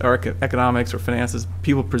is, or economics or finance, is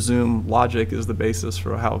people presume logic is the basis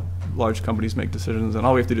for how large companies make decisions, and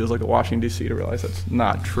all we have to do is look at Washington, D.C. to realize that's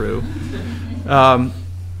not true. The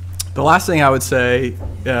last thing I would say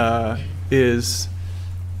is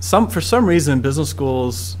for some reason business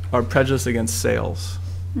schools are prejudiced against sales.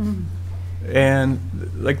 And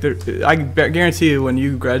like I guarantee you, when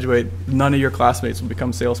you graduate, none of your classmates will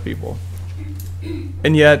become salespeople.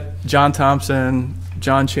 And yet John Thompson,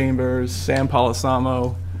 John Chambers, Sam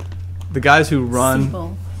Polisamo, the guys who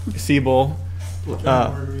run Siebel,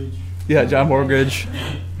 John Mortgage,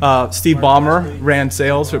 Steve Ballmer ran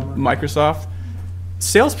sales for Microsoft.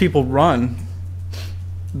 Salespeople run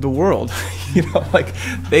the world. Like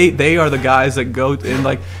they are the guys that go in,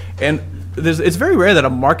 like, and it's very rare that a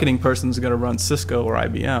marketing person is going to run Cisco or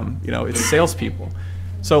IBM. It's salespeople.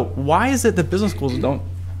 So why is it that business schools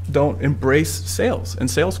don't embrace sales and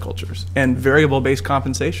sales cultures and variable-based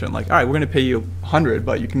compensation? Like, all right, we're going to pay you 100,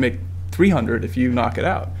 but you can make 300 if you knock it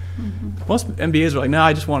out. Most MBAs are like, no,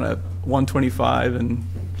 I just want a 125 and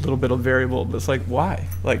a little bit of variable. But it's like, why?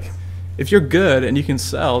 Like, if you're good and you can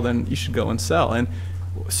sell, then you should go and sell. And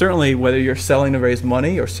certainly, whether you're selling to raise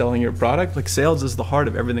money or selling your product, like, sales is the heart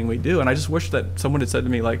of everything we do. And I just wish that someone had said to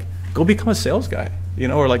me, like, go become a sales guy,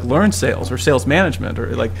 or like learn sales or sales management,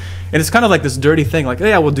 or like, and it's kind of like this dirty thing, like,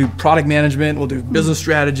 yeah, we'll do product management, we'll do business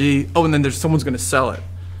strategy, and then someone's going to sell it.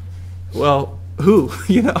 Well, who?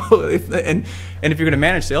 And if you're going to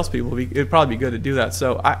manage salespeople, it'd probably be good to do that.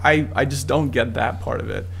 So I just don't get that part of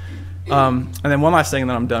it. And then one last thing, and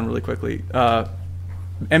then I'm done really quickly.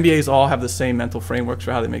 MBAs all have the same mental frameworks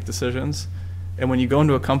for how they make decisions, and when you go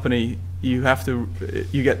into a company, you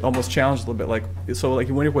get almost challenged a little bit. Like, so like,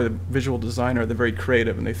 when you're with a visual designer, they're very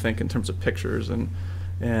creative and they think in terms of pictures and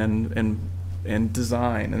and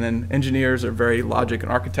design. And then engineers are very logic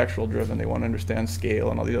and architectural driven. They want to understand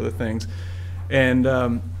scale and all these other things.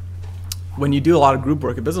 And when you do a lot of group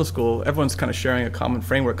work at business school, everyone's kind of sharing a common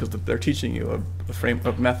framework because they're teaching you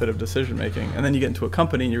a method of decision making. And then you get into a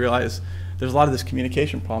company and you realize there's a lot of this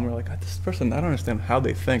communication problem. You're like, this person, I don't understand how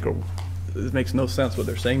they think, or it makes no sense what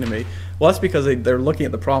they're saying to me. Well, that's because they're looking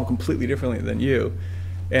at the problem completely differently than you.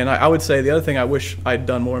 And I would say the other thing I wish I'd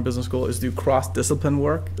done more in business school is do cross-discipline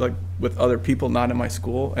work, like with other people not in my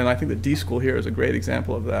school. And I think the D School here is a great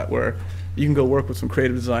example of that, where you can go work with some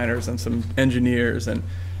creative designers and some engineers, and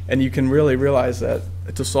you can really realize that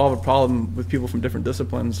to solve a problem with people from different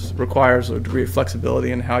disciplines requires a degree of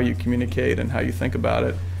flexibility in how you communicate and how you think about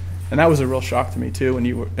it. And that was a real shock to me too, when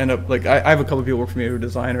you end up, like, I have a couple of people work for me who are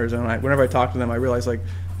designers, and whenever I talk to them, I realize, like,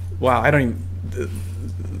 wow,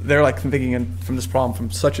 they're like thinking from this problem from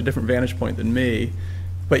such a different vantage point than me,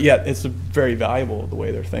 but yet it's very valuable the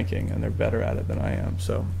way they're thinking, and they're better at it than I am.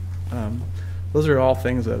 So those are all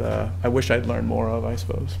things that I wish I'd learned more of, I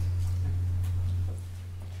suppose.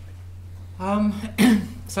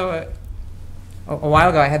 So a while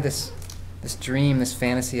ago, I had this dream, this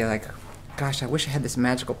fantasy, like, gosh, I wish I had this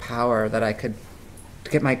magical power that I could,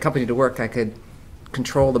 to get my company to work, I could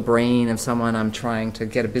control the brain of someone I'm trying to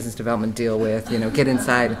get a business development deal with, get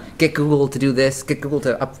inside, get Google to do this, get Google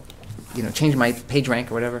to change my page rank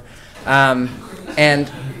or whatever. And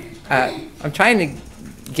I'm trying to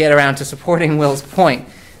get around to supporting Will's point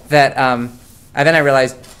that then I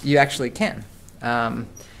realized you actually can.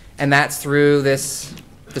 And that's through this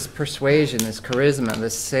persuasion, this charisma,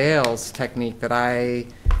 this sales technique that I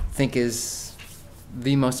think is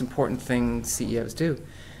the most important thing CEOs do.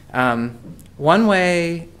 One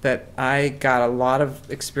way that I got a lot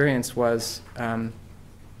of experience was in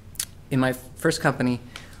my first company,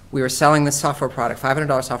 we were selling this software product,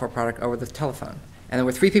 $500 software product, over the telephone. And there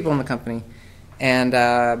were 3 people in the company.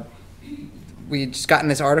 And we'd just gotten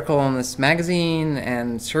this article in this magazine,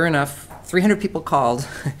 and sure enough, 300 people called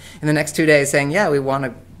in the next 2 days saying, yeah, we want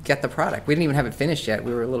to get the product. We didn't even have it finished yet.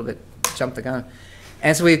 We were a little bit jumped the gun.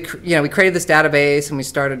 And so we created this database, and we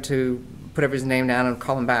started to put everybody's name down and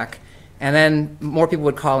call them back. And then more people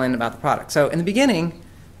would call in about the product. So in the beginning,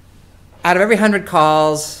 out of every 100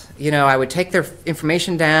 calls, I would take their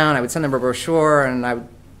information down, I would send them a brochure, and I would,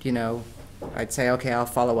 I'd say, okay, I'll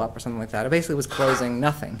follow up or something like that. I basically was closing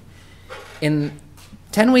nothing. 10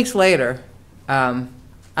 weeks later, out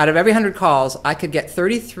of every 100 calls, I could get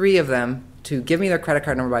 33 of them to give me their credit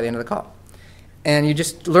card number by the end of the call. And you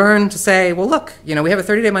just learn to say, well, look, we have a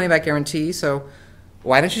 30-day money-back guarantee, so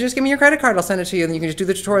why don't you just give me your credit card? I'll send it to you, and you can just do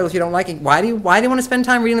the tutorial if you don't like it. Why do you want to spend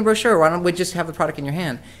time reading the brochure? Why don't we just have the product in your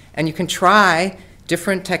hand? And you can try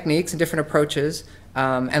different techniques and different approaches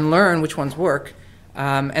and learn which ones work.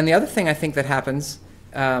 And the other thing I think that happens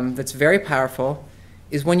that's very powerful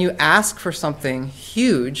is when you ask for something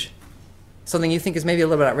huge, something you think is maybe a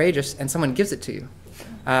little bit outrageous, and someone gives it to you.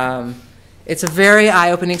 It's a very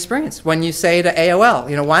eye-opening experience when you say to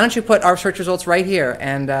AOL, why don't you put our search results right here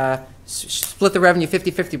and split the revenue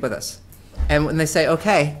 50-50 with us. And when they say,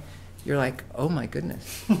 okay, you're like, oh my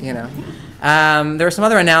goodness, There are some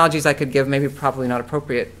other analogies I could give, maybe probably not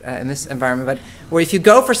appropriate in this environment, but where if you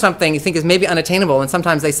go for something you think is maybe unattainable, and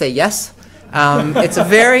sometimes they say yes, it's a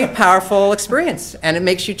very powerful experience, and it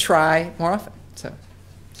makes you try more often. So.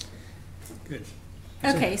 Good.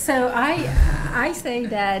 Okay, so I say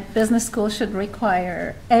that business school should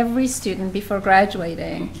require every student before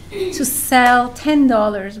graduating to sell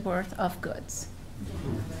 $10 worth of goods.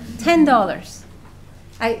 $10.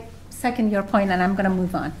 I second your point, and I'm going to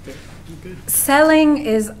move on. Selling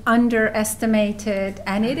is underestimated,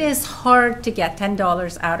 and it is hard to get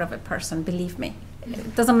 $10 out of a person, believe me.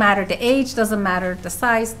 It doesn't matter the age, doesn't matter the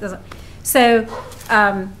size. So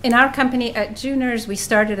in our company at Juniors, we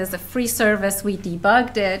started as a free service. We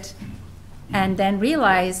debugged it and then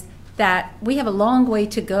realized that we have a long way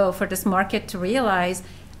to go for this market to realize,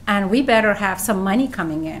 and we better have some money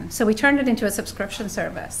coming in. So we turned it into a subscription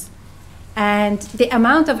service. And the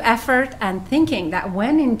amount of effort and thinking that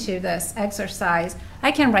went into this exercise,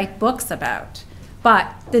 I can write books about.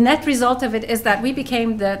 But the net result of it is that we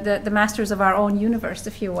became the masters of our own universe,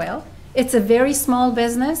 if you will. It's a very small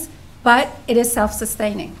business, but it is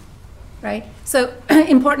self-sustaining, right? So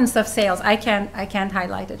importance of sales, I can't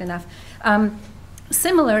highlight it enough.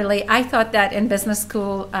 Similarly, I thought that in business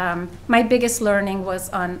school, my biggest learning was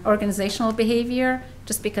on organizational behavior,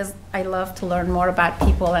 just because I love to learn more about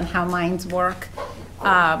people and how minds work,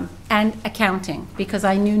 and accounting, because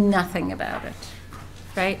I knew nothing about it,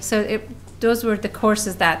 right? So those were the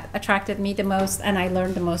courses that attracted me the most and I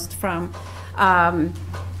learned the most from.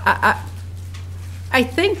 I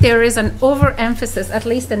think there is an overemphasis, at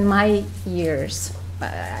least in my years,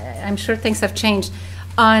 I'm sure things have changed,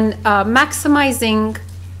 on maximizing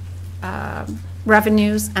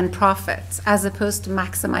revenues and profits as opposed to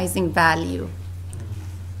maximizing value.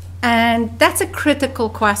 And that's a critical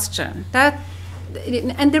question.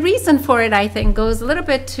 And the reason for it, I think, goes a little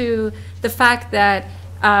bit to the fact that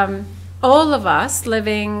all of us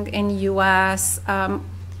living in U.S.,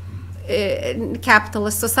 in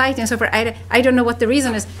capitalist society and so forth, I don't know what the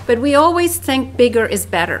reason is, but we always think bigger is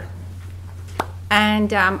better.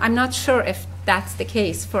 And I'm not sure if that's the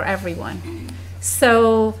case for everyone.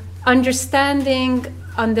 So understanding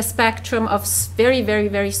on the spectrum of very, very,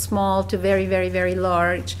 very small to very, very, very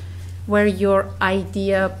large, where your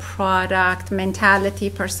idea, product, mentality,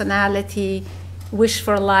 personality, wish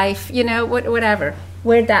for life, you know, whatever,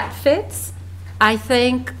 where that fits, I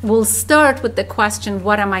think we'll start with the question,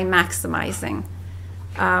 what am I maximizing?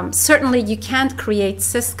 Certainly you can't create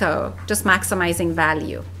Cisco just maximizing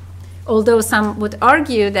value. Although some would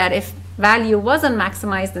argue that if value wasn't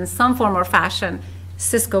maximized in some form or fashion,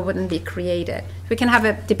 Cisco wouldn't be created. We can have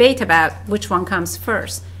a debate about which one comes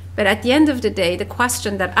first. But at the end of the day, the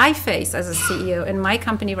question that I face as a CEO in my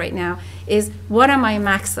company right now is, what am I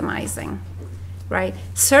maximizing? Right?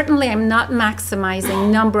 Certainly, I'm not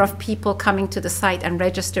maximizing number of people coming to the site and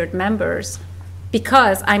registered members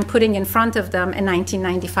because I'm putting in front of them a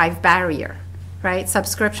 1995 barrier, right?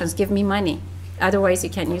 Subscriptions, give me money. Otherwise, you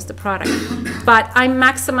can't use the product. But I'm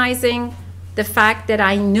maximizing the fact that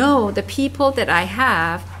I know the people that I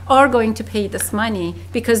have are going to pay this money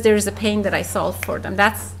because there's a pain that I solve for them.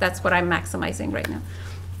 That's what I'm maximizing right now.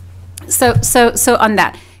 So on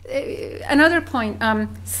that. Another point,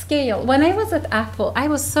 scale. When I was at Apple, I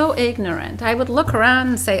was so ignorant. I would look around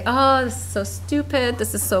and say, oh, this is so stupid,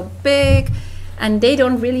 this is so big, and they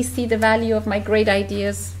don't really see the value of my great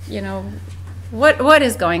ideas. You know, what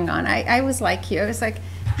is going on? I was like you. I was like,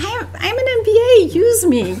 I'm an MBA, use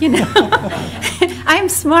me, you know. I'm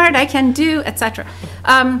smart, I can do, etc.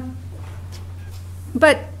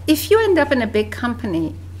 But if you end up in a big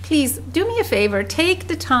company, please do me a favor, take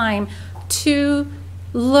the time to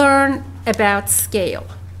learn about scale.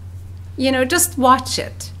 You know, just watch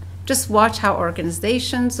it. Just watch how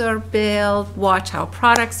organizations are built, watch how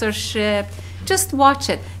products are shipped. Just watch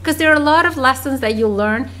it, because there are a lot of lessons that you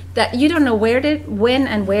learn that you don't know when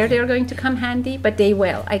and where they're going to come handy, but they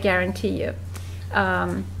will, I guarantee you.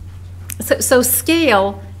 So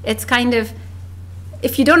scale, it's kind of,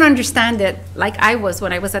 if you don't understand it, like I was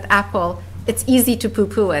when I was at Apple, it's easy to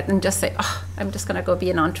poo-poo it and just say, oh, I'm just gonna go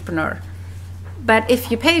be an entrepreneur. But if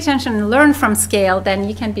you pay attention and learn from scale, then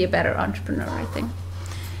you can be a better entrepreneur, I think.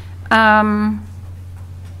 And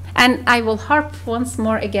I will harp once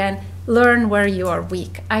more again, learn where you are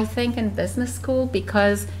weak. I think in business school,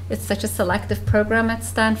 because it's such a selective program at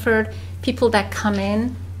Stanford, people that come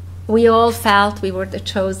in, we all felt we were the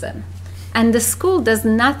chosen. And the school does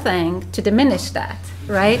nothing to diminish that,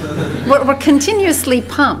 right? We're continuously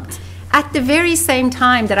pumped. At the very same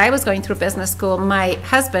time that I was going through business school, my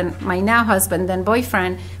husband, my now husband, then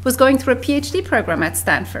boyfriend, was going through a PhD program at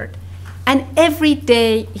Stanford. And every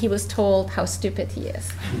day he was told how stupid he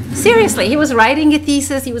is. Seriously, he was writing a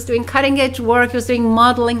thesis, he was doing cutting edge work, he was doing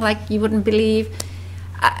modeling like you wouldn't believe.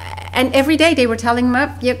 And every day they were telling him,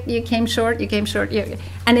 up, you came short, you came short.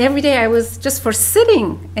 And every day I was, just for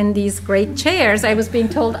sitting in these great chairs, I was being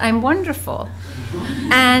told I'm wonderful.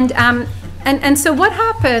 And so what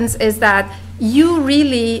happens is that you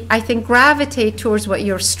really, I think, gravitate towards what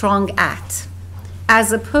you're strong at,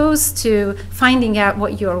 as opposed to finding out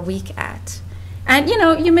what you're weak at. And you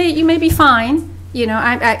know, you may be fine. You know,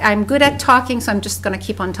 I'm good at talking, so I'm just going to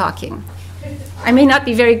keep on talking. I may not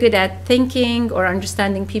be very good at thinking or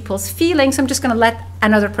understanding people's feelings. I'm just going to let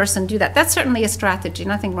another person do that. That's certainly a strategy.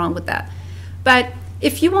 Nothing wrong with that. But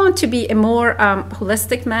if you want to be a more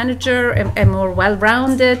holistic manager, a more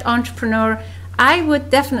well-rounded entrepreneur, I would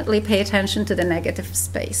definitely pay attention to the negative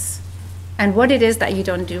space and what it is that you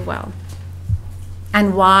don't do well,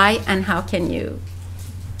 and why, and how can you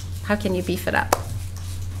beef it up.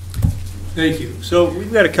 Thank you. So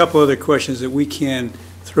we've got a couple other questions that we can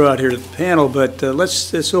throw out here to the panel, but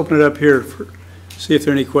let's open it up here for see if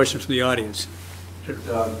there are any questions from the audience. Sure.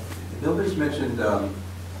 Nobody's mentioned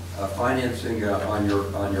financing on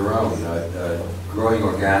your own, growing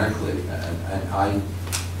organically, and I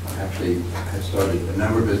actually have started a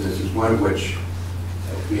number of businesses, one of which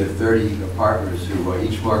we have 30 partners who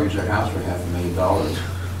each mortgage their house for $500,000,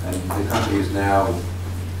 and the company is now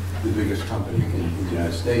the biggest company in the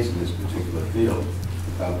United States in this particular field.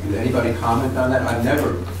 Did anybody comment on that? I've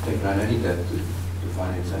never taken on any debt to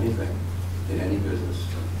finance anything in any business.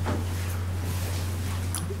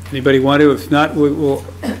 Anybody want to? If not, we'll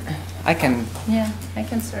I can. Yeah, I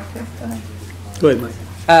can start here. Go ahead. go ahead, Mike.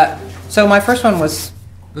 So my first one was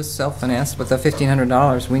self-financed with the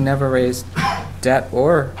 $1,500. We never raised debt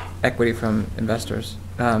or equity from investors.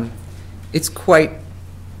 It's quite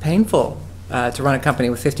painful to run a company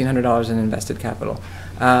with $1,500 in invested capital.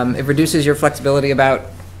 It reduces your flexibility about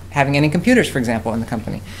having any computers, for example, in the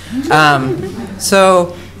company.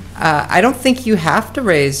 So I don't think you have to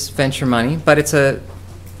raise venture money, but it's a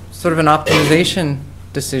sort of an optimization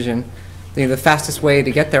decision. The fastest way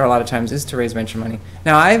to get there a lot of times is to raise venture money.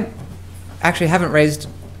 Now, I actually haven't raised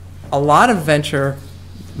a lot of venture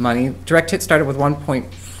money. Direct Hit started with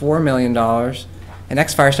 $1.4 million, and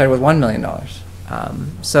Xfire started with $1 million.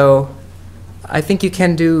 So I think you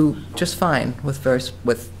can do just fine with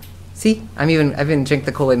see, I've even drank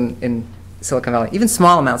the Kool-Aid in Silicon Valley. Even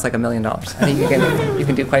small amounts like $1 million. I think you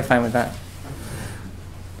can do quite fine with that.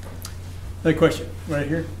 Another question, right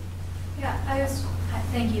here. Yeah,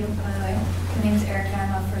 thank you, by the way. My name is Erica,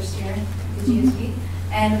 I'm a first year at the GSB.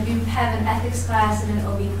 And we have an ethics class and an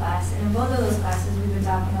OB class. And in both of those classes, we've been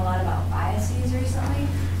talking a lot about biases recently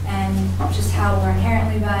and just how we're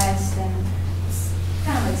inherently biased and it's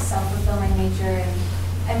kind of like self-fulfilling nature.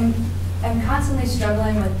 And I'm constantly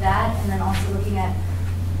struggling with that and then also looking at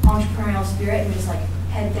entrepreneurial spirit and just like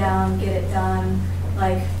head down, get it done.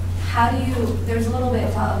 Like, how do you, there's a little bit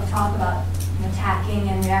of talk about attacking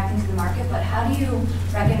and reacting to the market, but how do you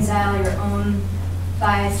reconcile your own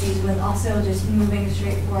biases with also just moving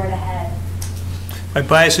straight forward ahead? By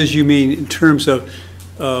biases, you mean in terms of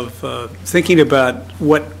thinking about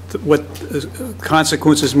what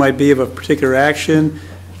consequences might be of a particular action,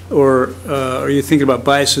 or are you thinking about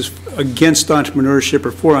biases against entrepreneurship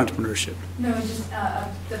or for entrepreneurship? No, just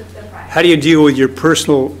the prior. How do you deal with your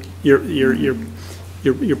personal, your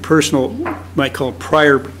personal, might call it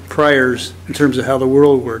priors in terms of how the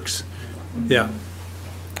world works? Yeah.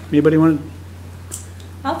 Anybody want to?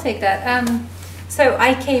 I'll take that. So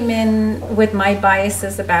I came in with my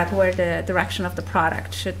biases about where the direction of the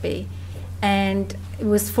product should be. And it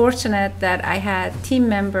was fortunate that I had team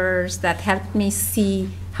members that helped me see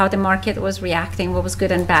how the market was reacting, what was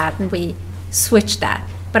good and bad, and we switched that.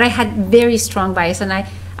 But I had very strong bias, and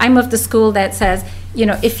I'm of the school that says,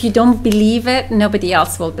 if you don't believe it, nobody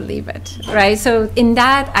else will believe it, right? So in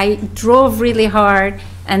that, I drove really hard,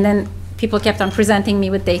 and then people kept on presenting me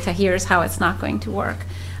with data. Here's how it's not going to work.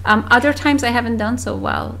 Other times I haven't done so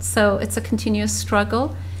well, so it's a continuous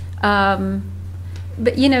struggle.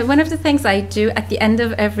 But one of the things I do at the end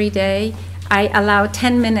of every day, I allow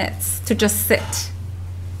 10 minutes to just sit.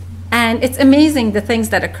 And it's amazing the things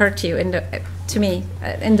that occur to you to me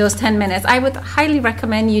in those 10 minutes. I would highly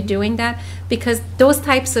recommend you doing that because those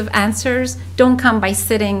types of answers don't come by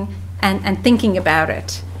sitting and thinking about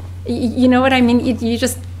it. You know what I mean? You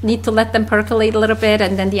just need to let them percolate a little bit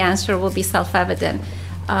and then the answer will be self-evident.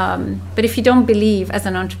 But if you don't believe as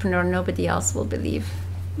an entrepreneur, nobody else will believe.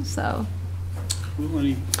 So.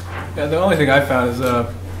 Yeah, the only thing I found is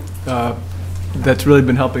that's really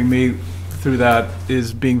been helping me through that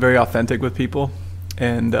is being very authentic with people.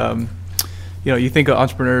 And, you think of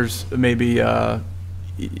entrepreneurs maybe, there's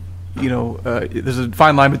a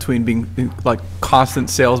fine line between being like constant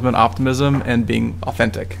salesman optimism and being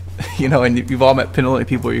authentic, and you've all met plenty of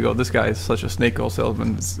people where you go, this guy is such a snake oil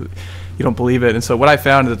salesman, you don't believe it. And so what I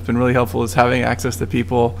found that's been really helpful is having access to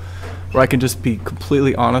people where I can just be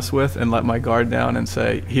completely honest with and let my guard down and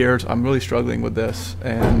say, I'm really struggling with this.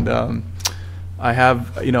 And I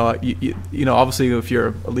have, obviously if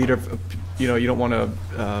you're a leader, you don't want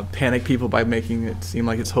to panic people by making it seem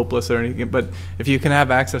like it's hopeless or anything. But if you can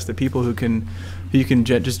have access to people who you can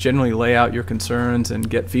just generally lay out your concerns and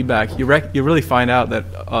get feedback, you really find out that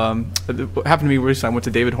what happened to me recently. I went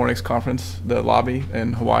to David Hornick's conference, the lobby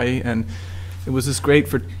in Hawaii, and it was just great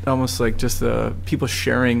for almost like just people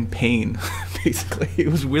sharing pain, basically. It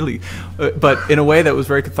was really, but in a way that was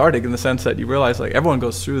very cathartic in the sense that you realize like everyone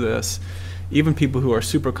goes through this. Even people who are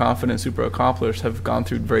super confident, super accomplished have gone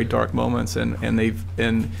through very dark moments, and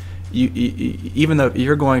even though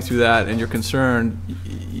you're going through that and you're concerned,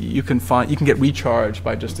 you can get recharged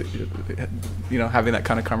by just having that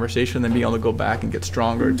kind of conversation, and then being able to go back and get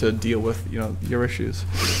stronger to deal with your issues.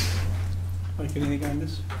 Like anything on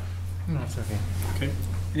this? No, it's okay. Okay.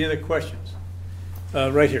 Any other questions?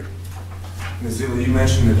 Right here. Ms. Zilla, you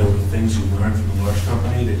mentioned that there were things you learned from a large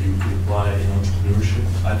company that you could apply in entrepreneurship.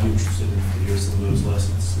 I'd be interested in hear some of those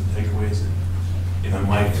lessons and takeaways. And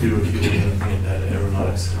Mike, too, if you were looking at that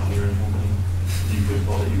aeronautics engineering company, you could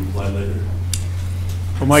apply later.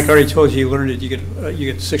 Well, Mike already told you learned it. You get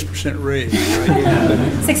 6% raise. Right?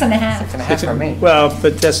 6.5. 6.5 for me. Well,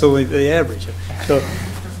 but that's only the average. So,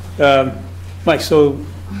 Mike, so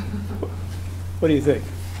what do you think?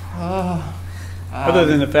 Other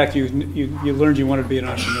than the fact you learned you wanted to be an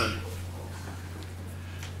entrepreneur.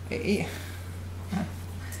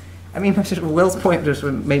 I mean, Will's point just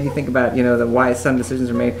made me think about, the why some decisions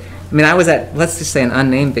are made. I mean, I was at, let's just say, an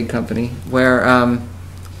unnamed big company where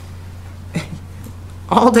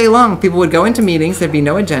all day long people would go into meetings, there'd be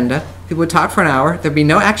no agenda, people would talk for an hour, there'd be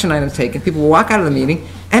no action items taken, people would walk out of the meeting,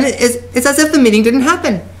 and it's as if the meeting didn't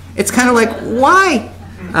happen. It's kind of like, why?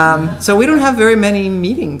 So we don't have very many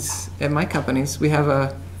meetings at my companies. We have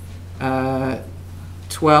a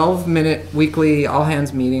 12-minute weekly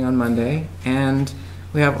all-hands meeting on Monday, and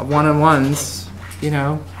we have one-on-ones,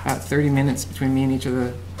 about 30 minutes between me and each of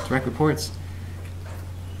the direct reports.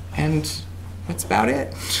 And that's about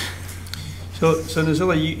it. So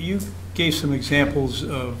Nazila, you gave some examples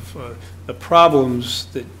of the problems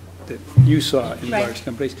that you saw in large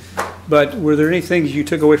companies, but were there any things you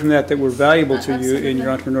took away from that were valuable to you in your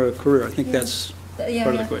entrepreneurial career? I think that's part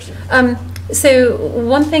of the question. So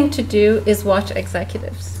one thing to do is watch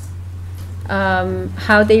executives.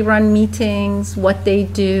 How they run meetings, what they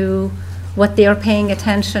do, what they are paying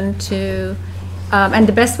attention to. And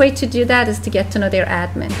the best way to do that is to get to know their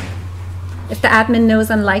admin. If the admin knows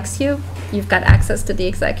and likes you, you've got access to the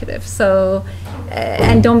executive. So,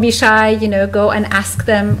 and don't be shy, go and ask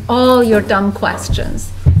them all your dumb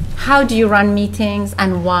questions. How do you run meetings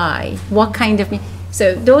and why? What kind of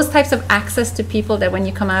so those types of access to people that when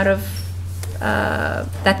you come out of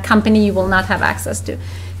that company you will not have access to.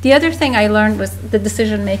 The other thing I learned was the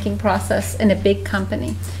decision-making process in a big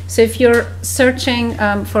company. So if you're searching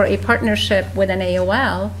for a partnership with an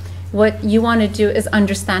AOL, what you want to do is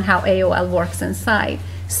understand how AOL works inside,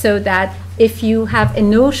 so that if you have a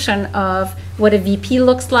notion of what a VP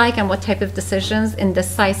looks like and what type of decisions in this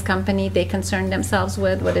size company they concern themselves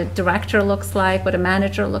with, what a director looks like, what a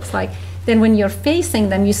manager looks like, then when you're facing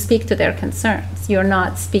them, you speak to their concerns. You're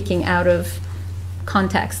not speaking out of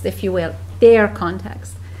context, if you will, their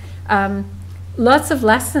context. Lots of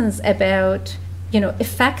lessons about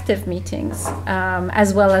effective meetings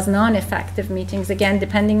as well as non-effective meetings, again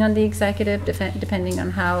depending on the executive, depending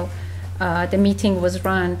on how the meeting was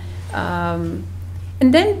run.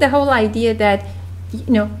 And then the whole idea that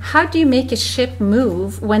how do you make a ship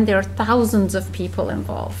move when there are thousands of people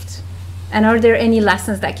involved, and are there any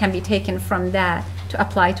lessons that can be taken from that to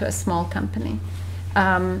apply to a small company?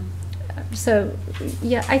 So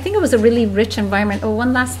yeah, I think it was a really rich environment. Oh,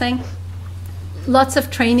 one last thing, lots of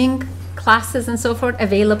training classes and so forth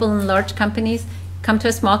available in large companies. Come to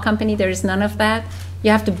a small company, there is none of that.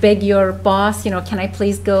 You have to beg your boss, can I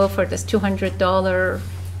please go for this $200,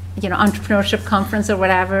 entrepreneurship conference or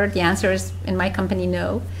whatever. The answer is, in my company,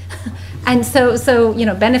 no. And so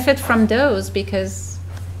benefit from those, because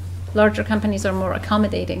larger companies are more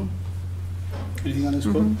accommodating. Anything on this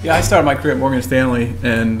quote? Yeah, I started my career at Morgan Stanley,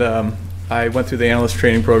 and I went through the analyst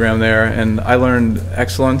training program there, and I learned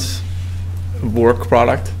excellence, work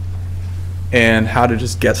product, and how to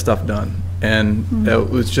just get stuff done. And it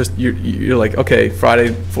was just, you're like, okay,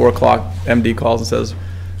 Friday, 4 o'clock, MD calls and says, all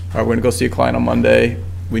right, we're going to go see a client on Monday.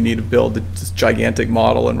 We need to build this gigantic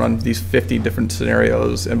model and run these 50 different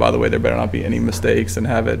scenarios. And by the way, there better not be any mistakes, and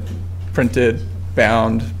have it printed,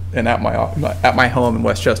 bound, and at my home in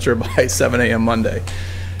Westchester by 7 a.m. Monday.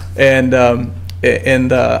 And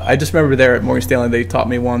I just remember there at Morgan Stanley, they taught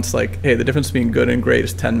me once, like, hey, the difference between good and great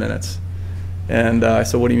is 10 minutes. And I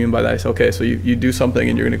said, what do you mean by that? I said, okay, so you do something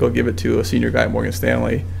and you're going to go give it to a senior guy at Morgan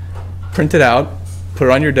Stanley, print it out, put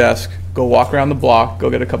it on your desk, go walk around the block, go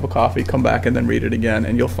get a cup of coffee, come back and then read it again,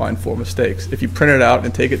 and you'll find 4 mistakes. If you print it out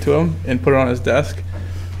and take it to him and put it on his desk,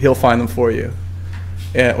 he'll find them for you,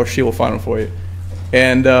 or she will find them for you.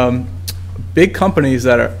 And big companies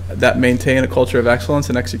that maintain a culture of excellence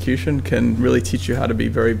and execution can really teach you how to be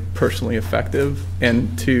very personally effective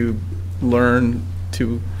and to learn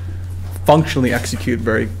to functionally execute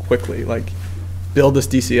very quickly, like build this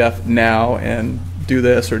DCF now and do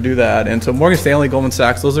this or do that. And so Morgan Stanley, Goldman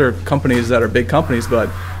Sachs, those are companies that are big companies,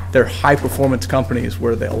 but they're high performance companies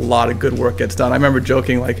where a lot of good work gets done. I remember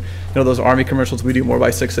joking, like, those Army commercials, we do more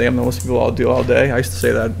by 6 a.m. than most people all do all day. I used to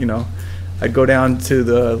say that, I'd go down to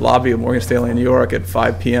the lobby of Morgan Stanley in New York at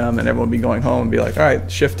 5 p.m. and everyone would be going home and be like, all right,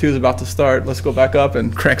 shift 2 is about to start. Let's go back up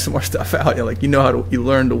and crank some more stuff out. You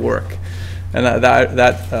learn to work. And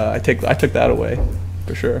I took that away,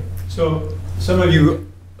 for sure. So some of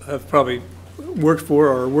you have probably worked for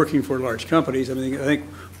or are working for large companies. I think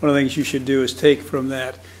one of the things you should do is take from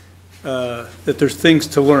that that there's things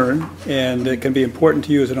to learn, and it can be important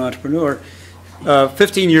to you as an entrepreneur.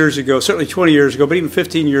 15 years ago, certainly 20 years ago, but even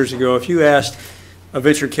 15 years ago, if you asked a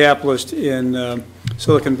venture capitalist in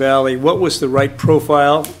Silicon Valley, what was the right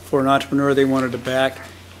profile for an entrepreneur they wanted to back,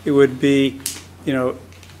 it would be,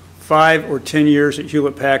 5 or 10 years at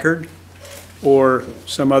Hewlett-Packard or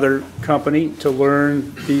some other company to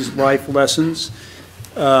learn these life lessons.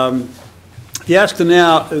 If you ask them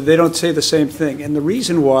now, they don't say the same thing. And the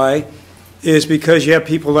reason why is because you have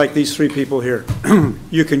people like these 3 people here.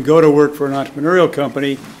 You can go to work for an entrepreneurial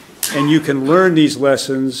company and you can learn these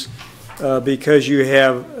lessons because you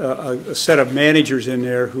have a set of managers in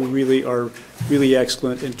there who really are really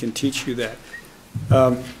excellent and can teach you that.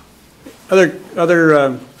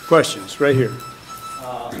 Other questions, right here.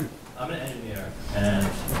 I'm an engineer, and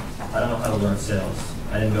I don't know how to learn sales.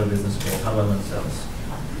 I didn't go to business school. How do I learn sales?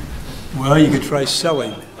 Well, you could try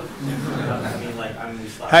selling. I mean, like,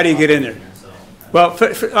 How do you get in there? Well,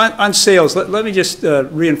 on sales, let me just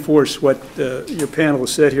reinforce what your panel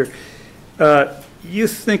has said here. You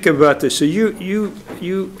think about this. So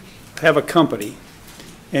you have a company,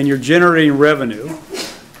 and you're generating revenue,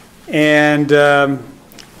 and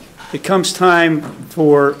it comes time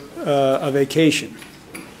for a vacation.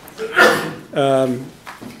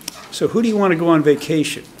 So who do you want to go on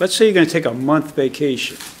vacation? Let's say you're going to take a month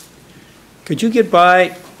vacation. Could you get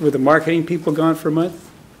by with the marketing people gone for a month?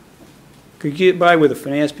 Could you get by with the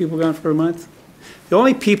finance people gone for a month? The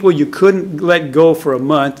only people you couldn't let go for a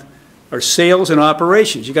month are sales and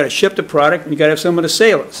operations. You got to ship the product and you got to have someone to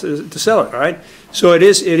sell it, all right? So it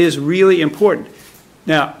is really important.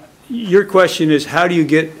 Now, your question is, how do you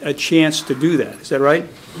get a chance to do that? Is that right?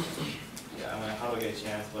 Yeah, I mean, how do I get a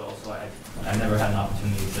chance? But also, I've never had an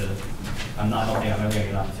opportunity to. I don't think I'm ever going to get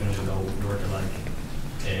an opportunity to go work at like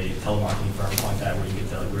a telemarketing firm like that, where you get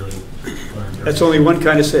to like really learn. That's only one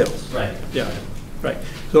kind of sales. Right. Yeah. Right.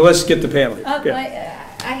 So let's get the panel here.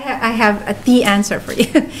 I have the answer for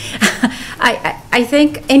you. I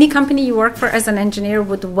think any company you work for as an engineer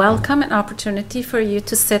would welcome an opportunity for you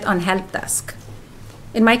to sit on help desk.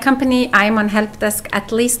 In my company, I'm on help desk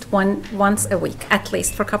at least once a week, at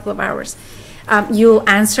least for a couple of hours. You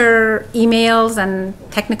answer emails and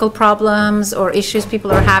technical problems or issues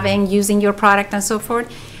people are having using your product and so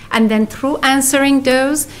forth. And then through answering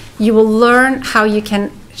those, you will learn how you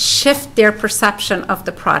can shift their perception of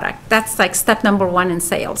the product. That's like step number 1 in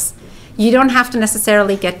sales. You don't have to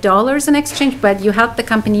necessarily get dollars in exchange, but you help the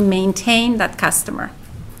company maintain that customer,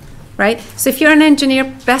 right? So if you're an engineer,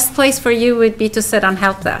 best place for you would be to sit on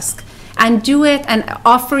help desk and do it and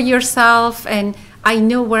offer yourself. And I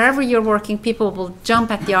know wherever you're working, people will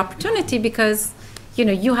jump at the opportunity because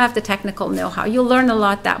you have the technical know-how. You'll learn a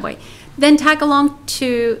lot that way. Then tag along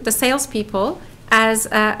to the salespeople as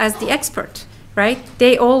the expert. Right?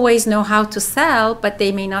 They always know how to sell, but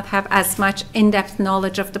they may not have as much in-depth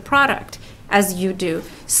knowledge of the product as you do.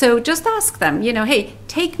 So just ask them, hey,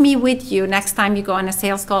 take me with you next time you go on a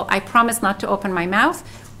sales call. I promise not to open my mouth.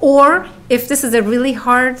 Or if this is a really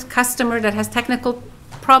hard customer that has technical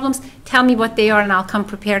problems, tell me what they are and I'll come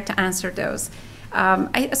prepared to answer those.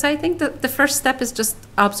 So I think the first step is just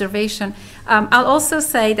observation. I'll also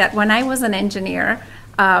say that when I was an engineer,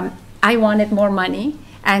 I wanted more money.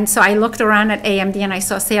 And so I looked around at AMD and I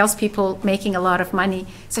saw salespeople making a lot of money.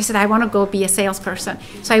 So I said, I want to go be a salesperson.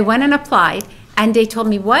 So I went and applied, and they told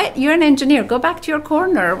me, what? You're an engineer. Go back to your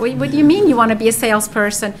corner. What do you mean you want to be a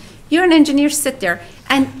salesperson? You're an engineer. Sit there.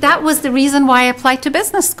 And that was the reason why I applied to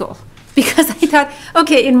business school. Because I thought,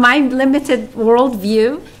 okay, in my limited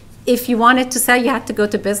worldview, if you wanted to sell, you had to go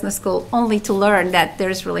to business school, only to learn that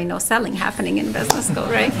there's really no selling happening in business school,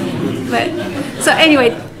 right? So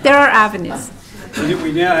anyway, there are avenues.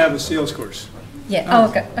 We now have a sales course. Yeah. Oh,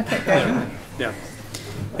 okay. Okay. Great. Yeah.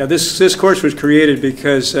 Yeah. This course was created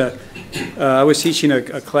because I was teaching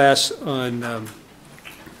a class on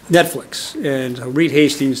Netflix, and Reed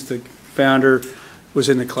Hastings, the founder, was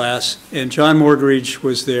in the class, and John Morgridge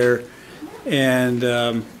was there, and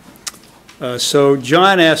so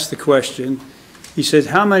John asked the question. He said,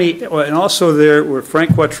 "How many?" And also there were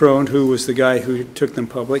Frank Quattrone, who was the guy who took them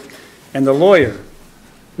public, and the lawyer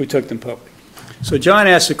who took them public. So John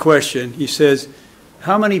asked the question. He says,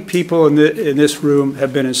 how many people in this room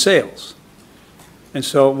have been in sales? And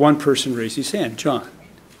so one person raised his hand, John.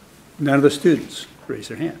 None of the students raised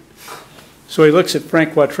their hand. So he looks at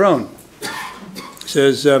Frank Quattrone.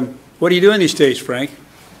 Says, what are you doing these days, Frank?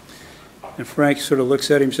 And Frank sort of looks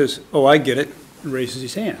at him and says, oh, I get it, and raises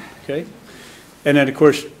his hand. Okay? And then, of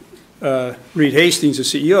course, Reed Hastings, the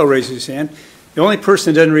CEO, raises his hand. The only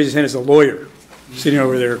person that doesn't raise his hand is the lawyer sitting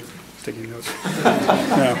over there taking notes.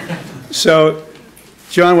 So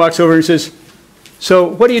John walks over and says, so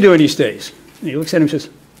what are you doing these days? And he looks at him and says,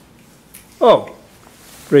 oh,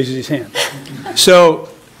 raises his hand. So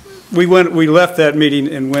we left that meeting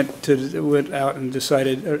and went out and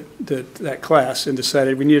decided that class and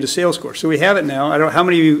decided we needed a sales course. So we have it now. I don't know how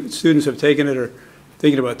many of you students have taken it or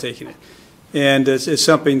thinking about taking it. And it's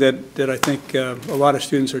something that I think a lot of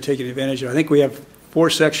students are taking advantage of. I think we have 4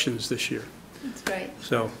 sections this year. That's great.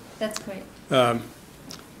 So. That's great.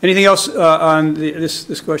 Anything else on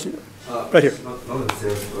this question? Right here. Not on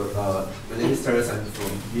sales, but my name is Terence. I'm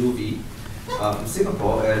from UV, in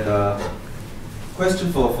Singapore, and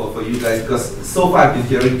question for you guys, because so far I've been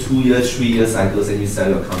hearing 2-year, 3-year cycles, and you sell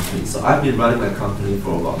your company. So I've been running my company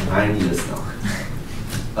for about 9 years now.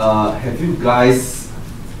 Have you guys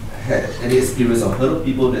had any experience or heard of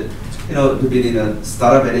people that, you know, to be in a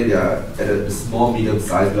startup and they are at a small, medium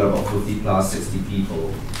size, we're about 50 plus, 60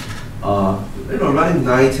 people. You know, running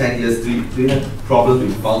 9, 10 years, do you have problems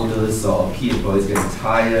with founders or key employees getting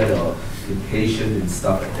tired or impatient and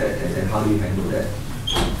stuff like that? And how do you handle that?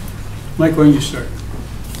 Mike, why don't you start?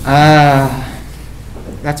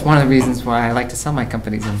 That's one of the reasons why I like to sell my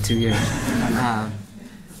companies in 2 years.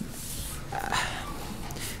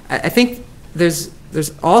 I think there's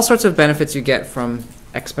all sorts of benefits you get from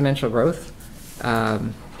exponential growth,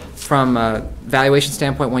 from a valuation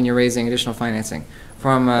standpoint when you're raising additional financing,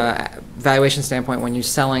 from a valuation standpoint when you're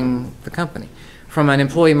selling the company, from an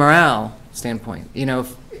employee morale standpoint. You know,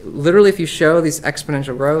 literally if you show these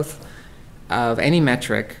exponential growth of any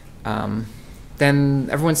metric, then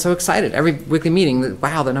everyone's so excited. Every weekly meeting,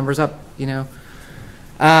 wow, the number's up, you know.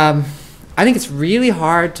 I think it's really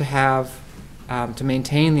hard to have, to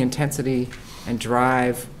maintain the intensity and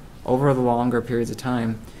drive over the longer periods of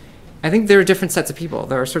time. I think there are different sets of people.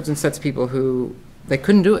 There are certain sets of people who, they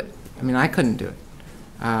couldn't do it. I mean, I couldn't do it.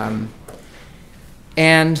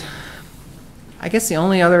 And I guess the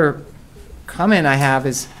only other comment I have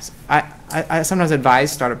is, I sometimes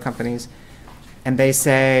advise startup companies, and they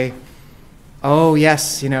say, oh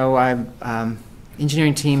yes, you know,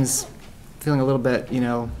 engineering team's feeling a little bit, you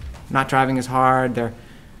know, not driving as hard. They're,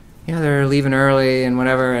 you know, they're leaving early and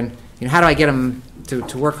whatever. And you know, how do I get them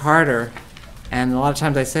to work harder? And a lot of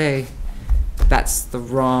times I say, that's the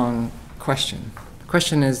wrong question. The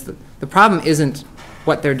question is, the problem isn't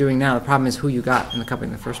what they're doing now. The problem is who you got in the company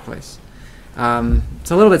in the first place.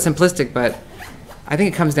 It's a little bit simplistic, but I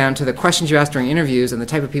think it comes down to the questions you ask during interviews and the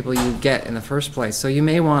type of people you get in the first place. So you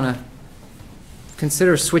may want to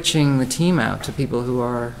consider switching the team out to people who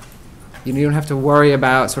are, you don't have to worry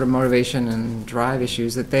about sort of motivation and drive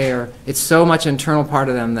issues, that they are, it's so much internal part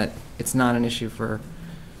of them that it's not an issue for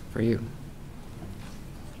you.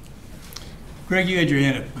 Greg, you had your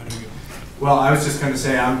hand up. Well, I was just going to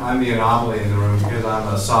say I'm the anomaly in the room because I'm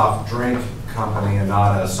a soft drink company and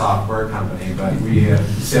not a software company, but we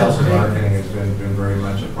sales and marketing has been very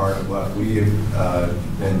much a part of what we've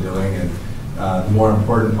been doing. And the more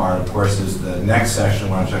important part, of course, is the next session,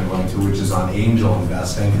 which I'm going to, which is on angel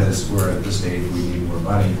investing, because we're at the stage we need more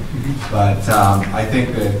money. But I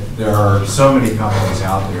think that there are so many companies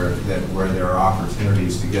out there that where there are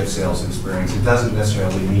opportunities to get sales experience. It doesn't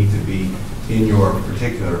necessarily need to be in your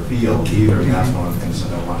particular field either, and that's one of the things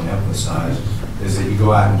that I want to emphasize, is that you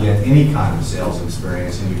go out and get any kind of sales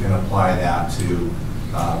experience, and you can apply that to,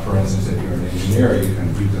 for instance, if you're an engineer, you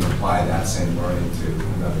can apply that same learning to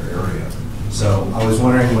another area. So I was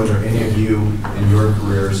wondering whether any of you in your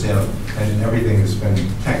careers have, and everything has been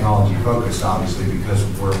technology focused, obviously, because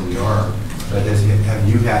of where we are, but have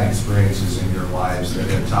you had experiences in your lives that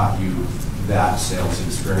have taught you that sales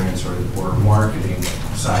experience or marketing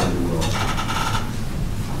side of the world?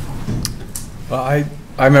 Well,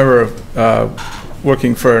 I remember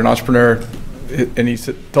working for an entrepreneur, and he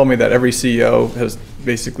told me that every CEO has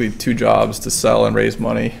basically 2 jobs: to sell and raise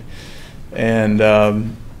money. And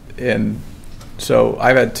so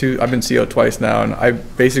I've been CEO twice now, and I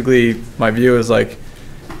basically, my view is like,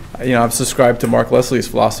 you know, I've subscribed to Mark Leslie's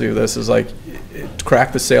philosophy of this, is like,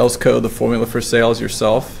 crack the sales code, the formula for sales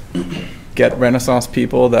yourself. Get Renaissance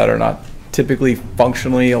people that are not typically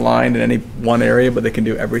functionally aligned in any one area, but they can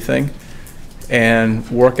do everything, and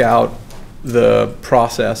work out the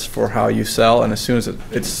process for how you sell. And as soon as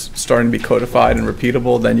it's starting to be codified and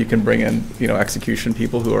repeatable, then you can bring in, you know, execution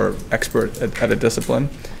people who are expert at a discipline.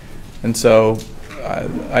 And so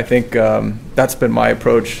I think that's been my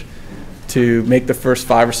approach, to make the first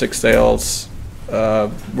 5 or 6 sales,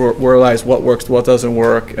 realize what works, what doesn't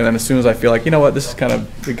work, and then as soon as I feel like, you know what, this is kind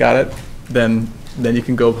of, we got it, then you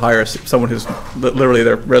can go hire someone who's literally,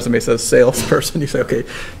 their resume says salesperson. You say, okay,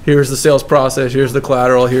 here's the sales process, here's the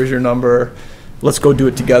collateral, here's your number, let's go do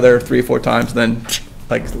it together 3 or 4 times, then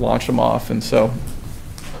like launch them off. And so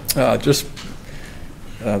that's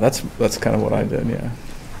kind of what I did, yeah.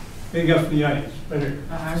 Anything else from the audience? Right here.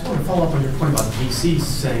 I just want to follow up on your point about VCs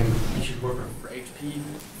saying you should work for HP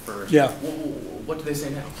first. Yeah. What do they say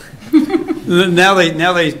now? Now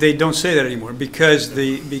they don't say that anymore because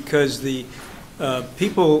the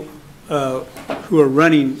people who are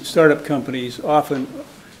running startup companies often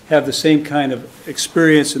have the same kind of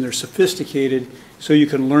experience and they're sophisticated, so you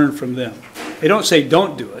can learn from them. They don't say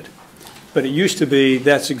don't do it, but it used to be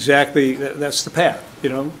that's the path. You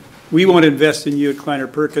know, we won't invest in you at Kleiner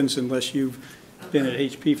Perkins unless you've been at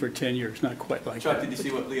HP for 10 years. Not quite like Chuck, that. did you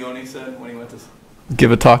see what Leone said when he went to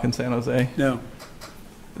give a talk in San Jose? No.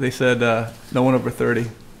 They said no one over 30.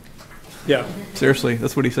 Yeah. Seriously,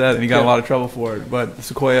 that's what he said, and he got Yeah. a lot of trouble for it. But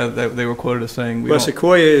Sequoia, they were quoted as saying, Well,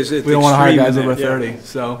 Sequoia is at we don't want to hire guys over extreme in 30. that,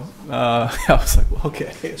 So I was like, well,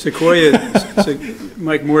 okay. Sequoia,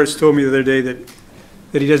 Mike Morris told me the other day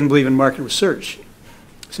that he doesn't believe in market research.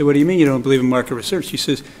 I said, what do you mean you don't believe in market research? He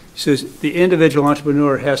says the individual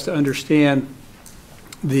entrepreneur has to understand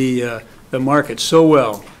the market so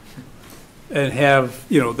well and have,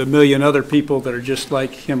 you know, the million other people that are just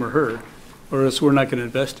like him or her, or else we're not going to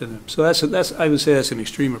invest in them. So that's I would say that's an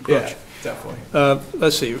extreme approach. Yeah, definitely.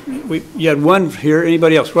 Let's see. You had one here.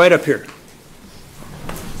 Anybody else? Right up here.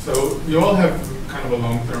 So you all have kind of a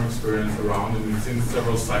long-term experience around and you've seen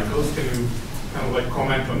several cycles. Can you kind of like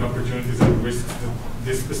comment on opportunities and risks that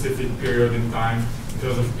this specific period in time in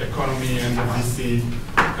terms of economy and the VC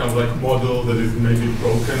kind of like model that is maybe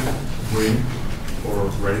broken, green, or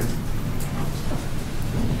ready?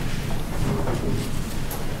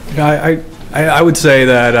 I would say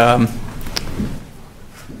that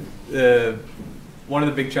one of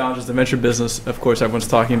the big challenges the venture business, of course, everyone's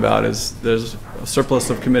talking about is there's a surplus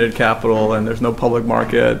of committed capital and there's no public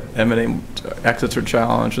market. M&A exits are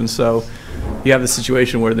challenged, and so you have the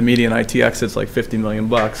situation where the median IT exit's like $50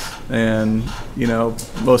 million, and you know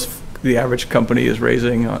the average company is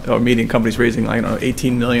raising, or median company's raising, I don't know,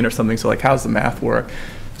 18 million or something. So like, how's the math work?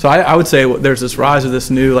 So I would say there's this rise of this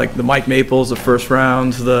new, like the Mike Maples, the first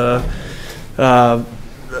rounds, the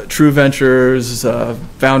True Ventures,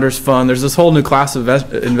 Founders Fund. There's this whole new class of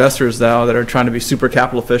investors now that are trying to be super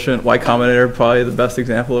capital efficient. Y Combinator, probably the best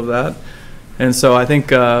example of that. And so I think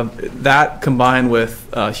that combined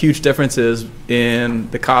with huge differences in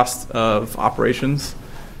the cost of operations,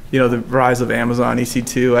 you know, the rise of Amazon,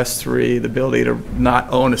 EC2, S3, the ability to not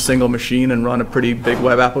own a single machine and run a pretty big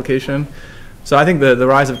web application. So I think the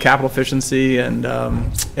rise of capital efficiency and a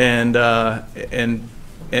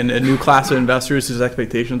new class of investors whose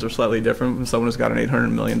expectations are slightly different from someone who's got an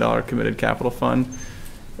 $800 million committed capital fund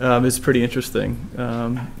is pretty interesting,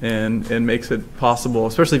 and makes it possible,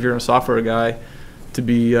 especially if you're a software guy, to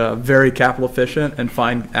be very capital efficient and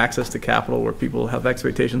find access to capital where people have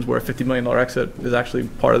expectations where a $50 million exit is actually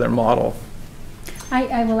part of their model.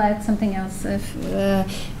 I will add something else. I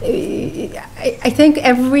think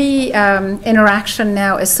every interaction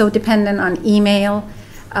now is so dependent on email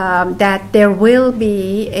that there will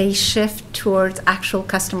be a shift towards actual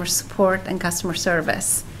customer support and customer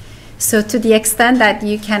service. So to the extent that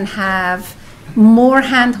you can have more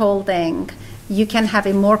hand-holding, you can have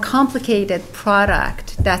a more complicated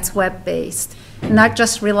product that's web-based, not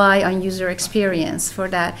just rely on user experience for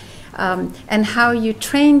that. And how you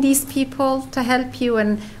train these people to help you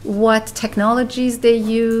and what technologies they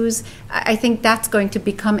use, I think that's going to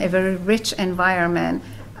become a very rich environment.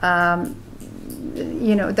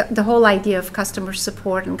 You know, the whole idea of customer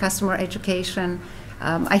support and customer education,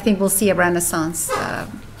 I think we'll see a renaissance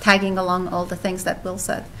tagging along all the things that Will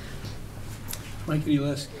said. Mike, any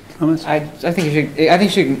last comments? I think you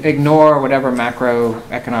should ignore whatever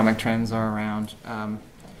macroeconomic trends are around.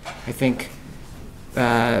 I think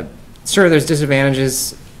sure, there's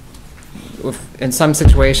disadvantages in some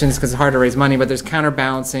situations because it's hard to raise money, but there's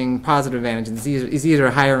counterbalancing positive advantages. It's easier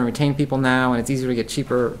to hire and retain people now, and it's easier to get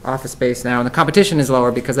cheaper office space now, and the competition is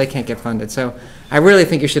lower because they can't get funded. So I really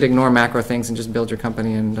think you should ignore macro things and just build your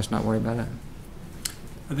company and just not worry about it.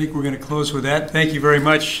 I think we're going to close with that. Thank you very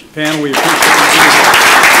much, panel. We appreciate it.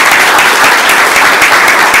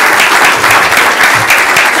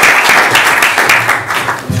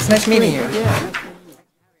 It's nice meeting you. Yeah.